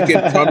uppercut. If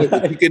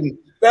you can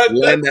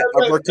land that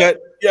uppercut,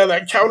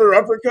 that counter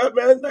uppercut,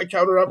 man, that'd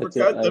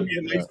be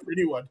a nice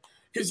pretty one.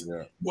 Because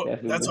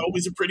that's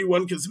always a pretty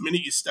one. Because the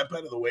minute you step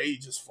out of the way, he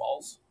just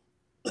falls.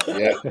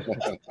 Yeah.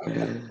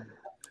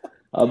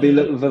 I'll be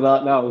looking for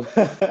that now.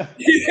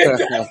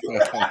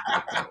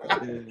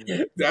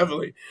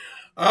 Definitely.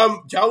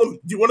 Callum,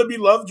 do you want to be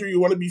loved or you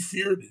want to be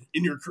feared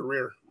in your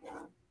career?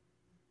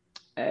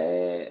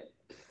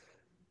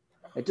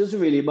 It doesn't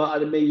really matter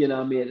to me, you know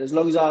what I mean? As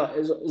long as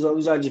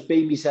I just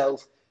be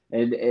myself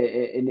and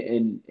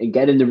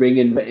get in the ring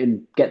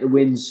and get the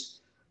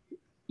wins,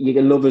 you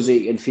can love us,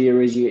 you can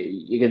fear us,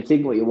 you can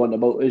think what you want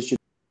about us.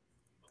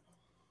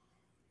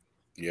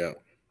 Yeah.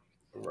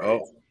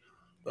 Right.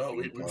 Oh,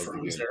 we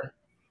froze there.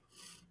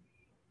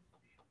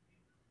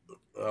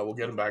 We'll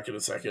get him back in a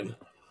second.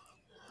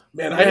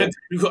 Man, I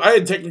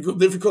had technical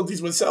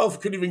difficulties myself.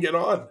 Couldn't even get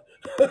on.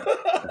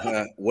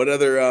 What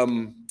other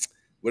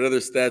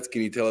stats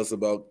can you tell us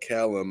about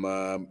Callum?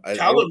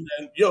 Callum,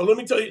 man, yo, let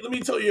me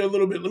tell you a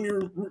little bit.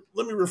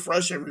 Let me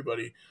refresh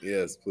everybody.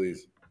 Yes,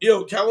 please.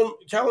 Yo, Callum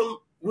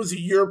was a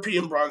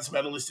European bronze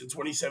medalist in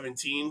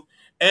 2017,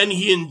 and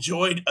he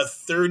enjoyed a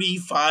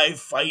 35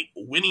 fight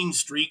winning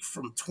streak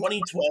from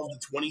 2012 to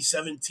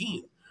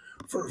 2017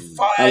 for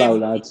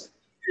 5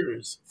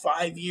 years.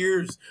 5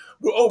 years.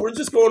 We're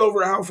just going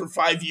over how for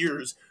 5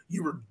 years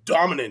you were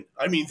dominant.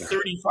 I mean,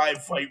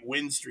 35 fight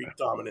win streak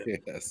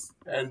dominant. Yes.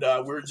 And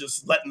we're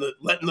just letting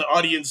the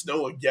audience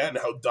know again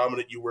how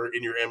dominant you were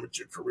in your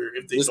amateur career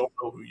if they don't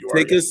know who you are.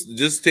 Take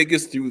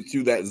us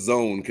through that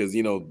zone, because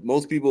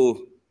most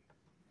people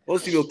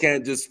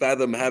can't just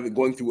fathom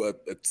going through a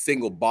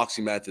single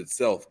boxing match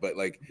itself. But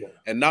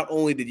and not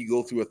only did you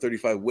go through a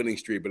 35 winning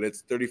streak, but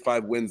it's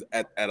 35 wins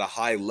at a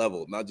high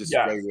level, not just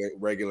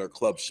regular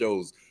club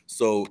shows.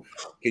 So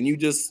can you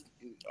just,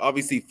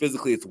 obviously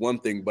physically it's one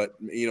thing, but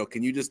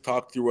can you just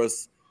talk through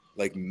us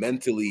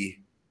mentally,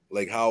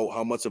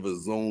 how much of a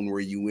zone were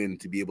you in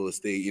to be able to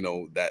stay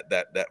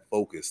that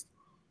focused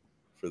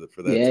for that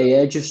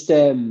time? Just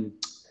it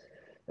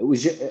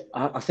was,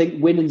 I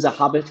think winning's a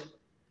habit.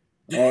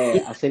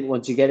 I think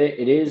once you get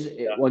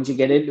it, once you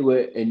get into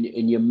it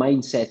and your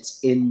mindset's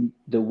in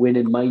the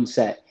winning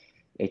mindset,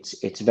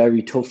 it's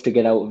very tough to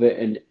get out of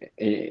it.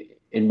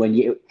 And when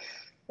it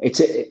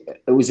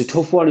was a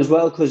tough one as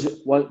well, because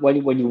when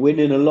you're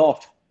winning a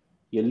lot,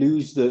 you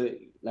lose the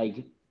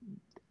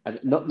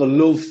not the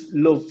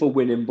love for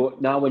winning, but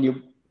now when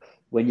you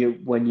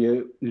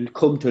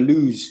come to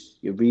lose,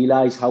 you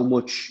realize how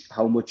much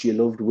you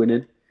loved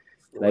winning.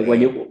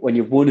 When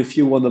you've won a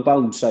few on the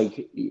bounce,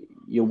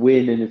 you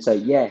win and it's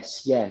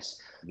yes. Yeah.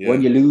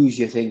 When you lose,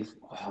 you think,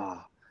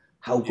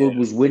 how good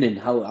was winning?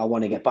 How I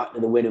want to get back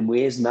to the winning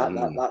ways, and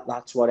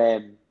that's what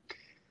it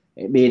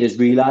made us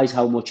realize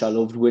how much I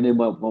loved winning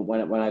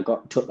when I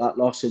took that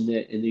loss in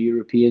the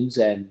Europeans.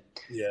 It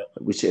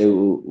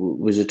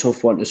was a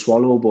tough one to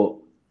swallow, but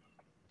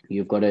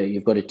you've got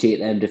to take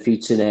them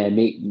defeats and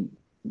make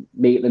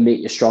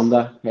you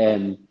stronger.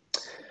 You've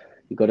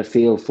got to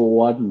feel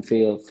forward and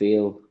feel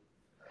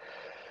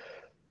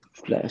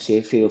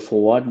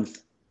forward and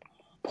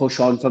push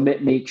on from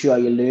it. Make sure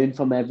you learn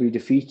from every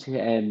defeat,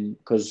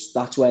 because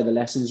that's where the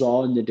lessons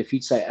are in the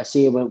defeats. Like I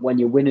say, when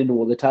you're winning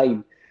all the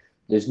time,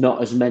 there's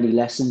not as many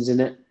lessons in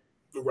it.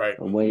 Right.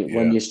 And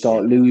when you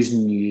start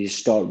losing, you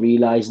start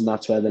realizing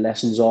that's where the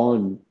lessons are,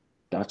 and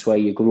that's where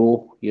you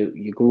grow.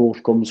 Your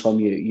growth comes from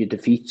your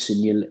defeats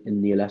and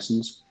your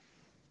lessons.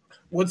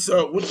 What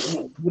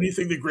do you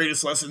think the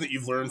greatest lesson that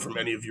you've learned from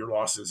any of your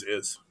losses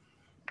is?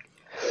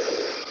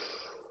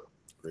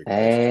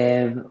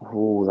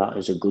 That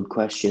is a good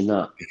question.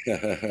 That.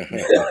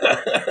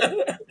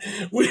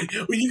 Well,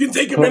 you can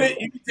take a minute.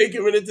 You can take a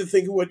minute to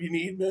think of what you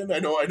need, man. I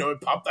know. I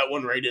popped that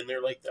one right in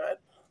there like that.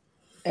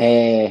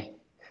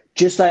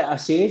 Just like I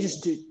say,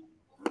 just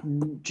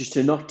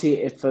to not take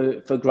it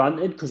for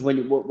granted, because when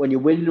you're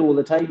winning all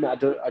the time, I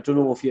don't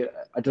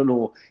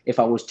know if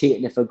I was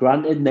taking it for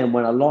granted, and then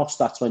when I lost,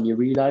 that's when you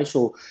realise.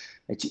 So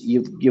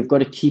you've got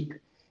to keep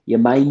your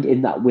mind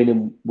in that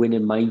winning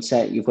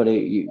mindset. You've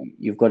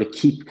got to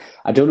keep.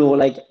 I don't know,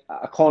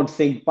 I can't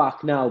think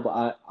back now,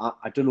 but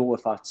I don't know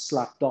if I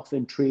slacked off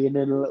in training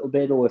a little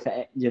bit, or if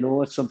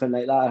if something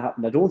like that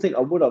happened. I don't think I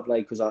would have,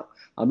 because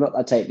I'm not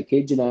that type of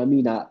kid. You know what I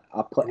mean? I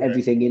put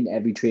everything in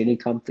every training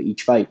camp for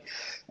each fight.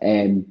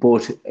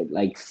 But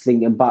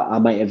thinking back, I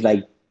might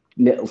have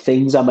little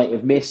things I might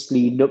have missed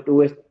leading up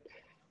to it,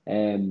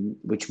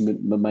 which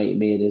might have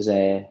made us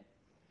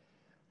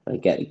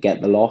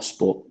get the loss,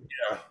 but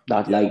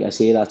I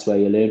say, that's where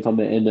you learn from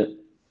it, isn't it?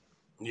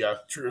 Yeah,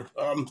 true.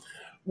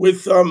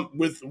 With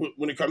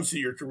when it comes to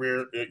your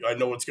career, I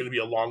know it's going to be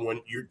a long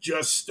one. You're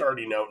just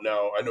starting out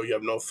now. I know you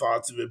have no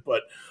thoughts of it,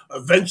 but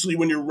eventually,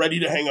 when you're ready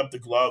to hang up the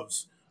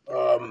gloves,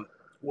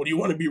 what do you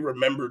want to be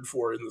remembered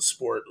for in the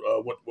sport?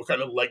 What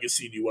kind of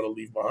legacy do you want to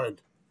leave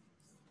behind?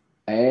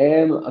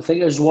 I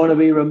think I just want to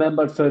be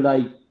remembered for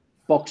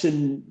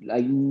boxing,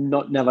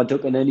 never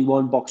ducking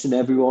anyone, boxing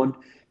everyone.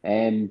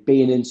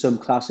 Being in some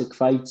classic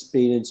fights,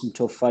 being in some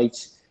tough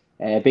fights,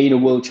 being a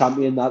world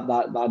champion.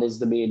 That is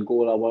the main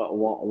goal. I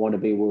want to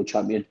be a world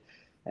champion.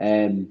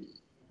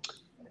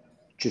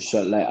 Just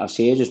like I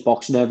say, just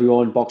boxing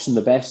everyone, boxing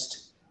the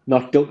best,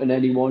 not ducking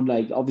anyone.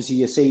 Obviously,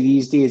 you see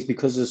these days,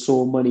 because there's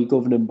so many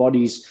governing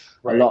bodies,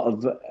 a lot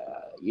of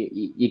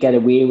you get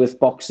away with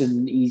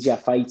boxing easier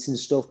fights and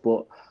stuff.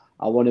 But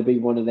I want to be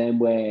one of them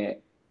where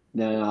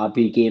I'll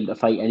be game to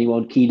fight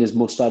anyone, keen as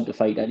mustard to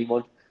fight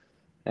anyone.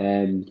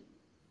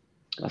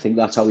 I think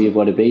that's how you've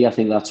got to be. I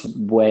think that's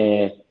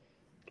where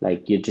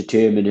like you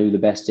determine who the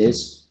best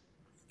is.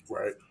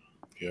 Right.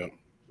 Yeah.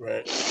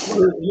 Right.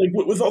 Like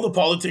with all the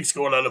politics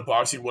going on in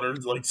boxing, what are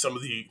like some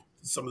of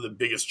the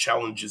biggest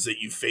challenges that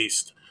you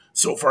faced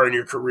so far in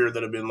your career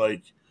that have been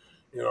like,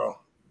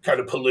 kind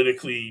of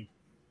politically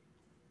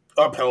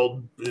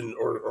upheld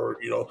or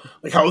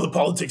like how have the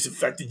politics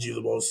affected you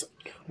the most?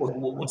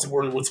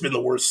 What's been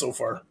the worst so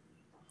far?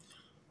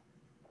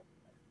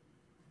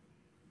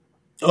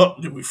 Oh,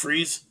 did we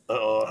freeze?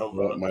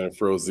 Well, mine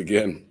froze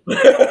again.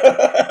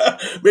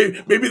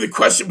 maybe the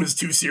question was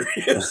too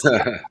serious.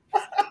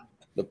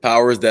 The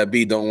powers that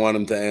be don't want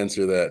him to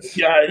answer that.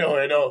 Yeah, I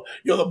know.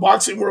 The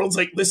boxing world's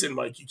like, listen,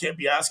 Mike, you can't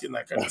be asking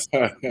that kind of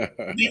stuff.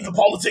 Leave the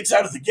politics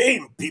out of the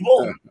game,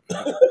 people.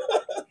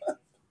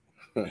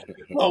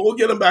 Well, we'll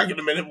get him back in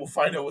a minute. We'll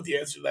find out what the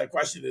answer to that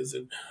question is.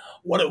 And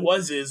what it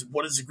was is,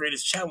 what is the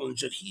greatest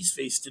challenge that he's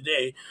faced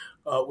today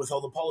with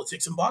all the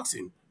politics in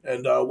boxing?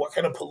 And what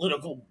kind of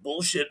political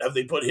bullshit have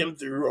they put him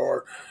through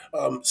or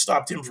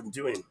stopped him from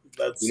doing?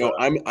 That's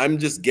I'm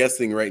just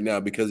guessing right now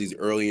because he's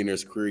early in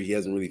his career. He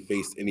hasn't really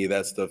faced any of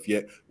that stuff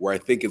yet. Where I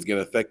think it's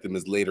going to affect him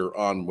is later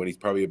on when he's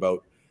probably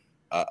about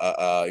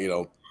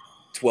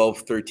 12,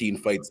 13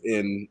 fights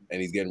in,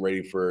 and he's getting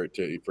ready for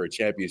a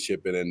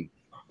championship, and then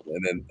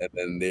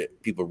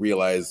people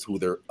realize who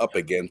they're up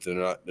against, and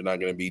they're not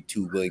going to be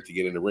too willing to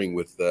get in the ring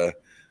with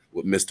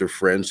Mr.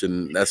 French,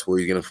 and that's where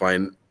he's going to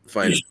find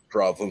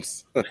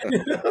problems.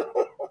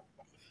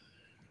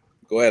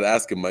 Go ahead,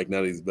 ask him, Mike.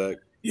 Now that he's back.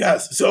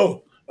 Yes.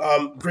 So,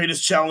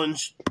 greatest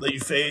challenge that you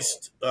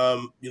faced,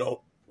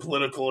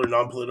 political or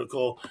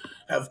non-political.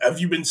 Have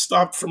you been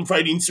stopped from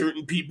fighting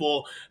certain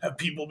people? Have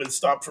people been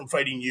stopped from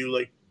fighting you?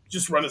 Like,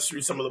 just run us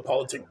through some of the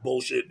politic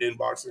bullshit in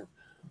boxing.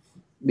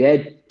 Yeah,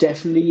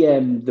 definitely.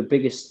 The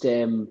biggest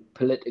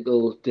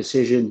political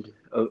decision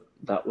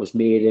that was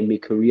made in my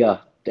career,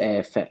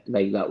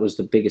 that was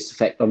the biggest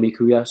effect on my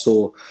career.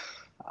 So,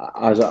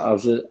 as I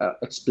was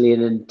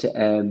explaining to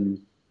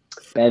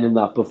Ben and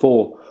that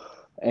before,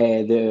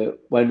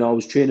 when I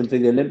was training for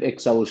the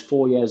Olympics, I was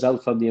 4 years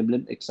out from the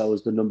Olympics. I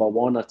was the number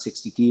one at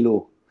 60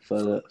 kilo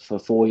for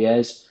 4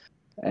 years.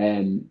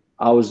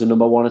 I was the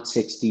number one at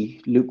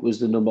 60. Luke was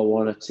the number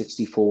one at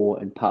 64,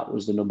 and Pat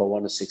was the number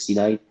one at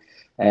 69.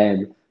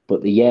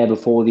 But the year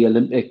before the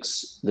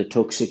Olympics, they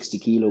took 60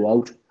 kilo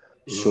out.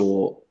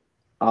 So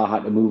I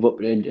had to move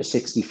up into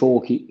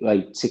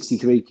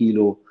 63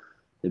 kilo.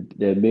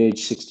 They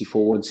merged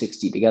 64 and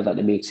 60 together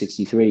to make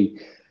 63.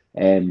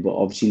 But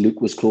obviously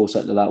Luke was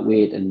closer to that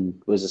weight and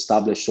was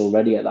established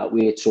already at that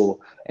weight.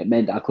 So it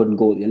meant I couldn't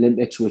go to the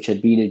Olympics, which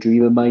had been a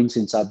dream of mine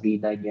since I'd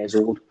been 9 years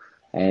old.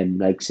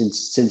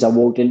 Since I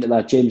walked into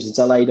that gym, since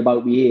I lied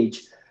about my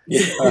age,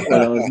 when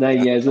I was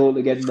 9 years old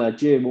to get in that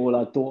gym, all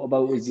I thought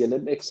about was the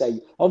Olympics.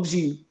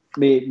 Obviously,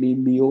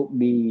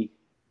 me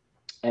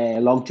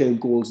long-term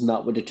goals and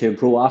that were to turn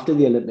pro after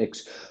the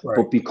Olympics. Right.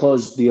 But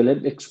because the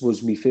Olympics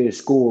was my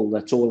first goal,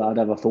 that's all I'd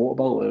ever thought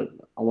about.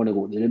 I want to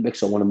go to the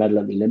Olympics. I want to medal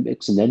at the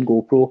Olympics and then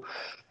go pro.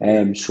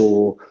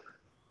 So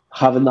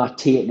having that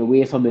taken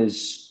away from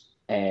us,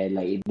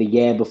 like the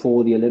year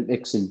before the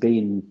Olympics, and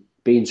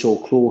being so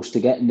close to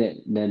getting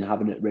it, and then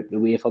having it ripped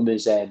away from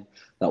us, it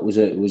was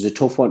a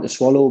tough one to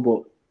swallow.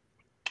 But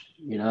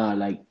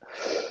like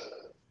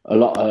a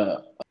lot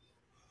of.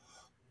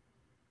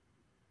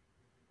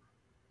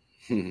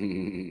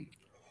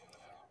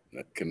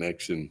 That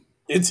connection.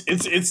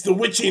 It's the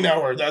witching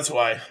hour. That's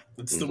why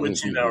it's the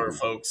witching hour,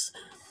 folks.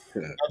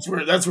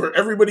 That's where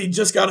everybody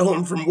just got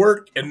home from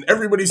work and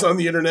everybody's on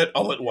the internet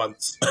all at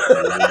once.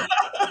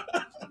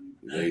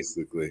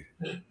 Basically.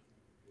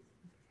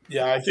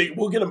 Yeah, I think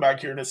we'll get him back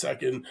here in a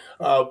second.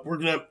 We're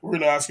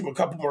gonna ask him a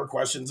couple more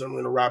questions, and we're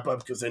gonna wrap up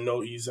because I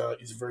know he's a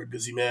very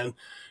busy man,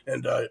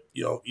 and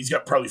he's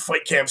got probably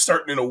fight camp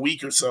starting in a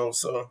week or so.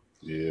 So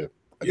yeah.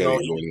 I gotta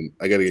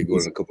get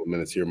going in a couple of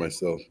minutes here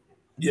myself.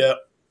 Yeah.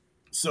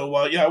 So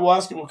we'll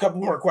ask him a couple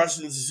more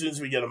questions as soon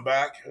as we get him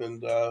back,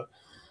 and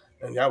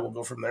we'll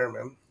go from there,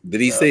 man.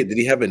 Did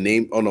he have a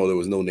name? Oh no, there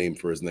was no name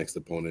for his next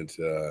opponent.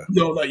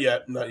 No, not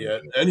yet,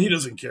 and he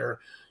doesn't care.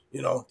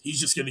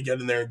 He's just gonna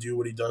get in there and do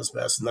what he does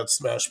best, and that's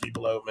smash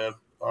people out, man.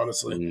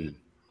 Honestly,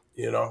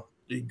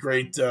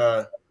 great.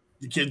 The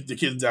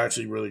kid's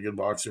actually a really good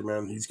boxer,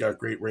 man. He's got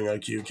great ring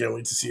IQ. Can't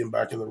wait to see him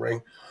back in the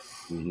ring.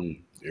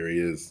 Mm-hmm. There he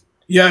is.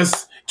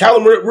 Yes,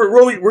 Callum, we're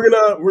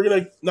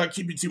gonna not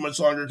keep you too much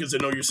longer because I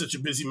know you're such a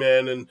busy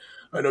man, and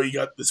I know you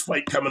got this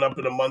fight coming up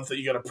in a month that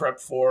you got to prep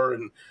for,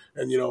 and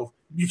you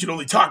can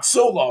only talk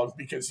so long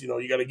because you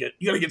gotta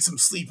get some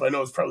sleep. I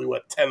know it's probably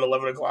 10,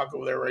 11 o'clock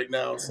over there right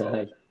now.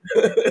 So,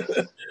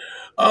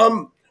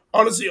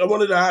 honestly, I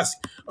wanted to ask,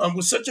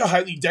 with such a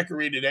highly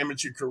decorated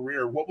amateur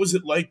career, what was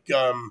it like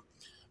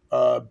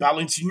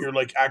balancing your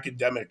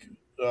academic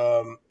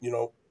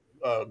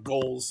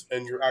goals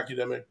and your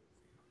academic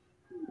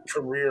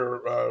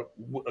career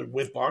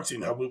with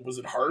boxing? How was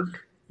it hard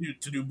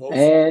to do both?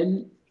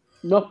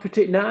 Not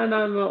particularly.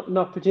 No,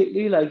 not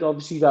particularly. Like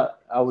obviously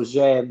that I was.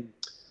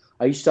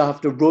 I used to have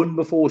to run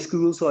before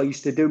school, so I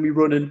used to do me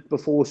running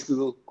before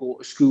school, go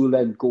to school,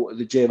 then go to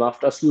the gym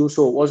after school.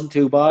 So it wasn't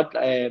too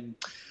bad.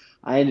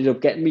 I ended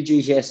up getting my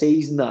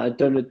GCSEs and that. I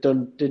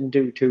didn't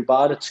do too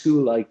bad at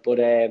school, like, but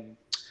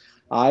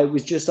I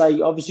was just like,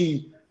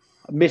 obviously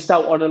missed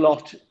out on a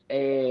lot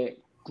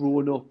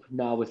growing up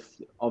now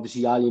with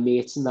obviously all your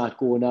mates and that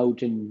going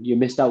out, and you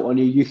missed out on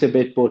your youth a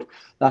bit. But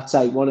that's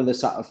like one of the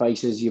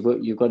sacrifices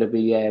you've got to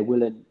be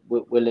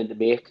willing to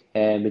make.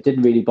 It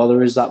didn't really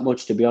bother us that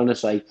much, to be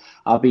honest. Like,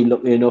 I've been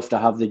lucky enough to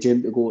have the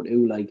gym to go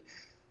to. Like,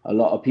 a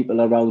lot of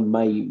people around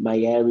my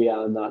area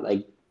and that,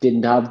 like,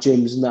 didn't have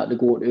gyms and that to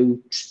go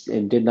to,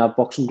 and didn't have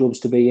boxing clubs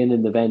to be in,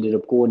 and they've ended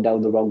up going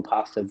down the wrong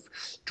path of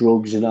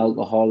drugs and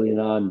alcohol,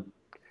 and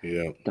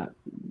that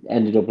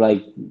ended up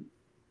like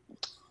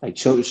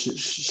so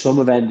some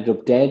have ended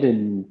up dead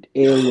and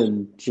ill,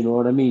 and you know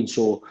what I mean.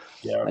 So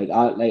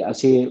I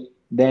say,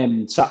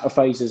 them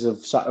sacrifices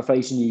of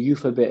sacrificing your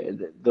youth a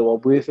bit, they were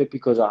worth it,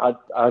 because I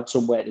had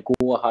somewhere to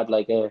go. I had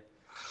like a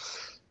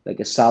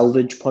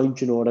salvage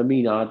point, you know what I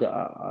mean.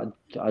 I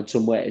had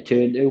somewhere to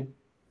turn to.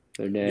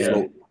 And,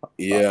 I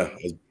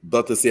was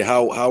about to say,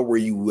 how were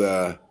you,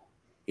 with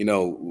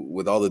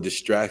all the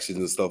distractions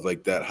and stuff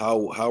like that?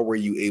 How were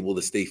you able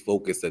to stay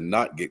focused and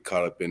not get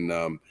caught up in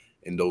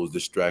those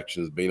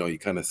distractions? But you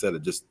kind of said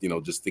it, just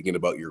thinking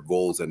about your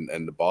goals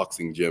and the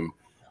boxing gym,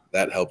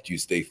 that helped you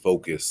stay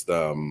focused.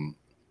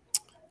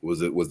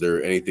 Was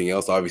there anything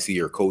else? Obviously,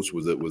 your coach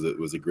was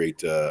a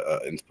great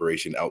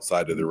inspiration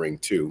outside of the ring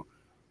too.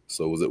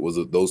 So was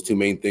it those two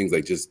main things,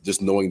 like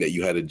just knowing that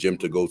you had a gym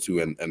to go to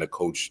and a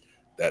coach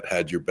that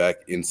had your back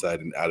inside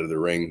and out of the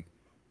ring?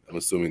 I'm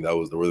assuming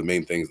were the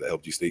main things that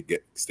helped you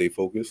stay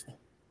focused.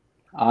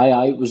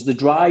 It was the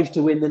drive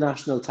to win the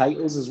national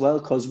titles as well,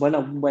 because when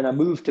I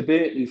moved to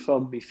Berkeley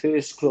from my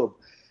first club,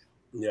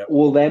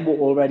 all them were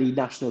already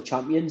national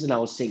champions, and I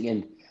was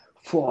thinking,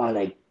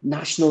 like,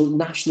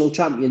 national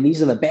champion,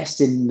 these are the best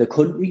in the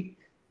country.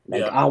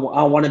 Like, I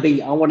want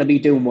to be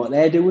doing what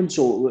they're doing.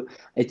 So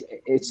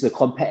it's the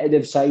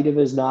competitive side of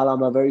us now.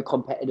 I'm a very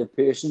competitive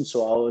person,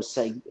 so I was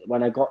saying,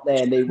 when I got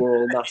there and they were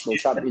all national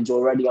champions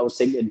already, I was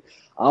thinking,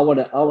 I want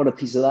a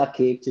piece of that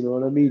cake. Do you know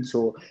what I mean?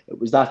 So it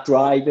was that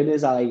drive in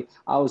us. I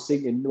was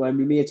thinking, when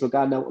my mates were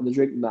going out on the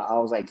drink and that, I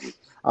was like,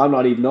 I'm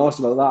not even asked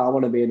about that. I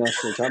want to be a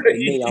national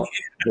champion.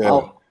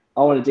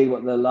 I want to do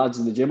what the lads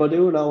in the gym are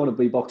doing. I want to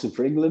be boxing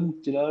for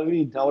England. Do you know what I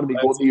mean? I want to be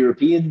going to the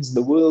Europeans,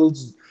 the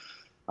worlds.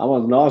 I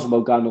wasn't asked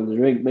about going on the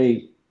drink,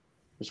 me. I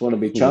just want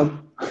to be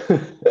champ.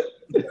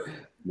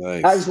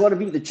 Nice. I just want to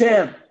be the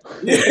champ.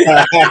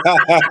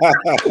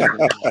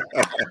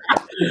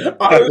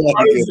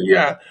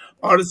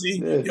 Honestly,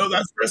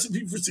 that's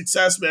recipe for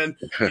success, man.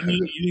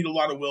 You need a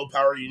lot of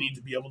willpower. You need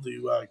to be able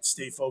to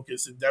stay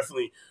focused, and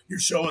definitely you're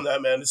showing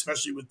that, man.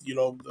 Especially with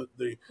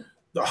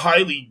the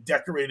highly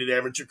decorated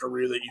amateur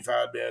career that you've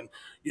had, man.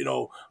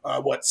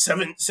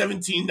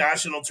 17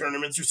 national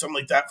tournaments or something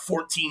like that,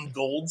 14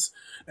 golds,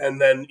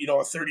 and then a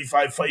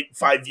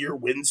 5-year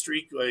win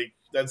streak. Like,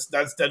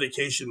 that's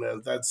dedication,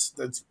 man.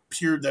 That's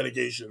pure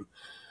dedication.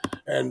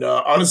 And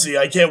honestly,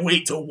 I can't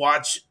wait to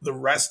watch the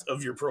rest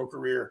of your pro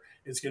career.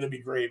 It's going to be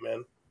great,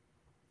 man.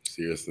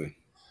 Seriously.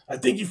 I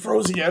think he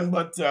froze again,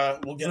 but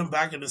we'll get him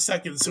back in a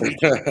second so we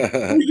can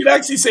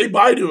actually say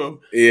bye to him.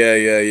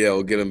 Yeah.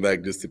 We'll get him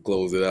back just to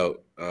close it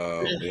out.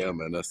 Yeah,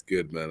 man, that's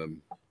good, man.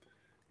 I'm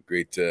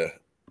great.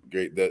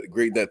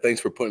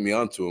 Thanks for putting me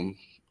on to him.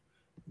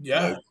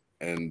 Yeah.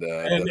 And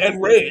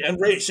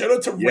Ray. Shout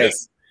out to Ray.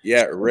 Yes.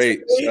 Yeah,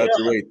 Ray. Shout out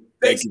to Ray.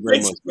 Thank you very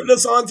much. Thanks for putting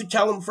us on to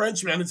Callum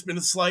French, man. It's been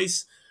a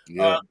slice.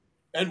 Yeah.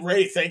 And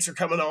Ray, thanks for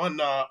coming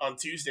on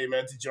Tuesday,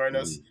 man, to join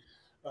us.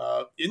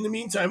 In the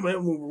meantime,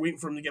 man, when we're waiting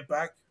for him to get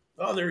back.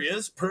 Oh, there he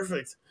is.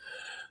 Perfect.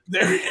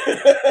 There he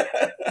is.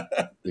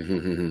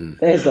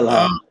 There's the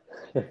lad.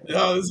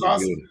 This is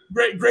awesome.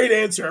 Great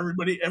answer,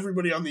 everybody.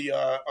 Everybody on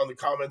the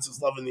comments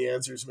is loving the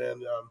answers,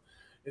 man.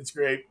 It's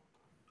great.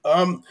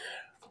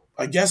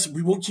 I guess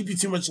we won't keep you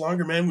too much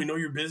longer, man. We know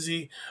you're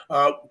busy.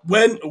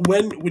 When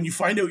you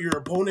find out your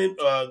opponent,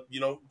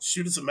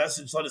 shoot us a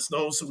message, let us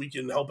know so we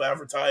can help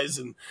advertise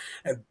and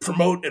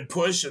promote and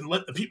push and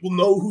let the people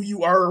know who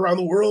you are around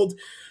the world.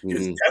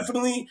 Because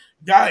definitely,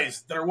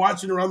 guys that are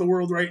watching around the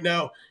world right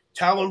now,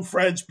 Callum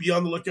French, be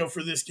on the lookout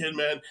for this kid,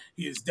 man.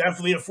 He is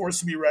definitely a force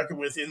to be reckoned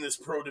with in this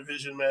pro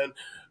division, man.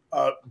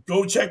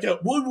 Go check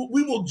out.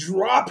 We will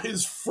drop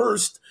his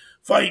first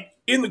fight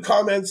in the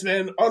comments,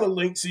 man, on a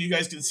link so you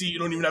guys can see. You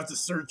don't even have to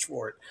search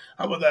for it.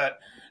 How about that?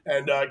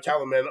 And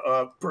Callum, man,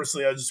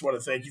 personally, I just want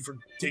to thank you for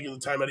taking the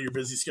time out of your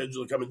busy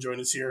schedule to come and join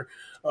us here.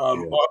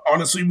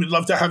 Honestly, we'd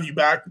love to have you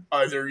back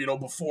either,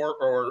 before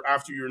or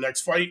after your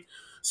next fight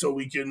so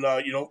we can,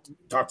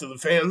 talk to the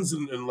fans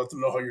and let them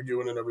know how you're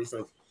doing and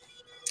everything.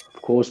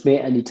 Of course,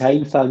 mate.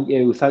 Anytime. Thank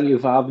you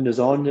for having us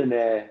on, and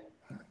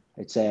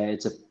it's a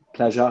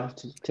pleasure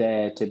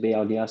to be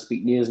on here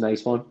speaking to you. It's a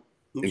nice one.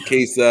 In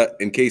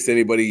case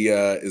anybody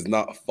is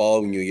not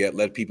following you yet,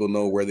 let people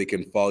know where they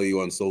can follow you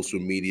on social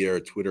media or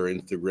Twitter, or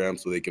Instagram,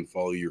 so they can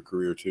follow your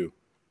career too.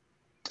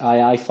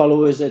 I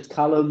follow us at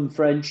Callum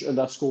French _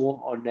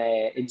 on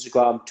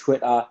Instagram,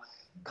 Twitter,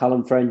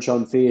 Callum French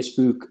on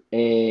Facebook,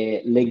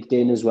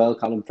 LinkedIn as well,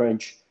 Callum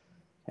French.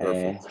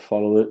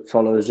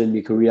 Follow us in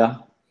your career.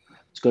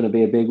 It's going to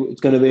be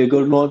a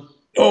good one.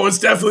 Oh, it's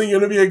definitely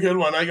going to be a good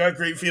one. I got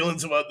great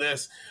feelings about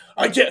this.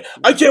 I can't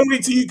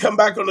wait till you come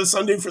back on a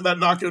Sunday for that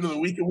Knockout of the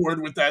Week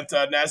award with that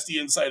nasty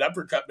inside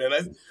uppercut, man.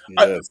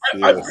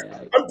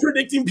 I'm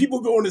predicting people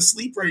going to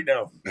sleep right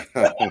now.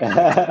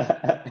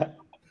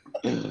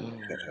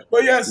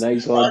 But yes,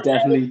 nice one.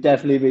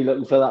 Definitely be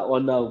looking for that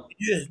one now.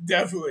 Yeah,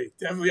 definitely.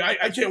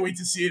 I can't wait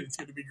to see it. It's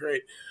going to be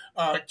great.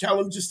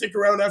 Callum, just stick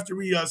around after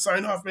we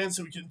sign off, man,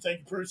 so we can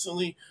thank you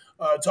personally.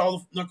 To all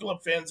the Knuckle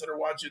Up fans that are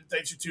watching,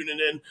 thanks for tuning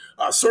in.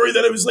 Sorry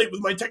that I was late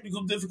with my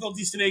technical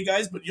difficulties today,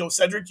 guys, but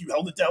Cedric, you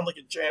held it down like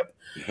a champ.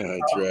 I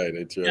tried.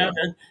 Yeah,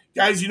 man.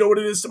 Guys, you know what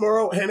it is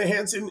tomorrow. Hannah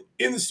Hansen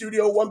in the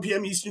studio, 1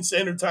 p.m. Eastern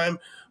Standard Time.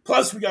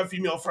 Plus, we got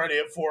Female Friday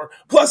at 4.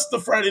 Plus, the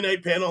Friday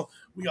night panel.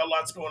 We got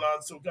lots going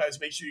on. So, guys,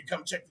 make sure you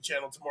come check the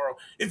channel tomorrow.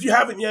 If you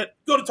haven't yet,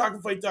 go to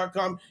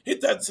talkandfight.com,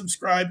 hit that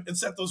subscribe, and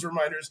set those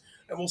reminders.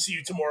 And we'll see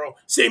you tomorrow.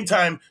 Same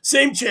time,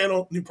 same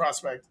channel, new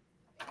prospect.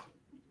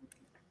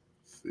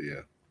 See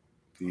ya.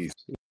 Peace.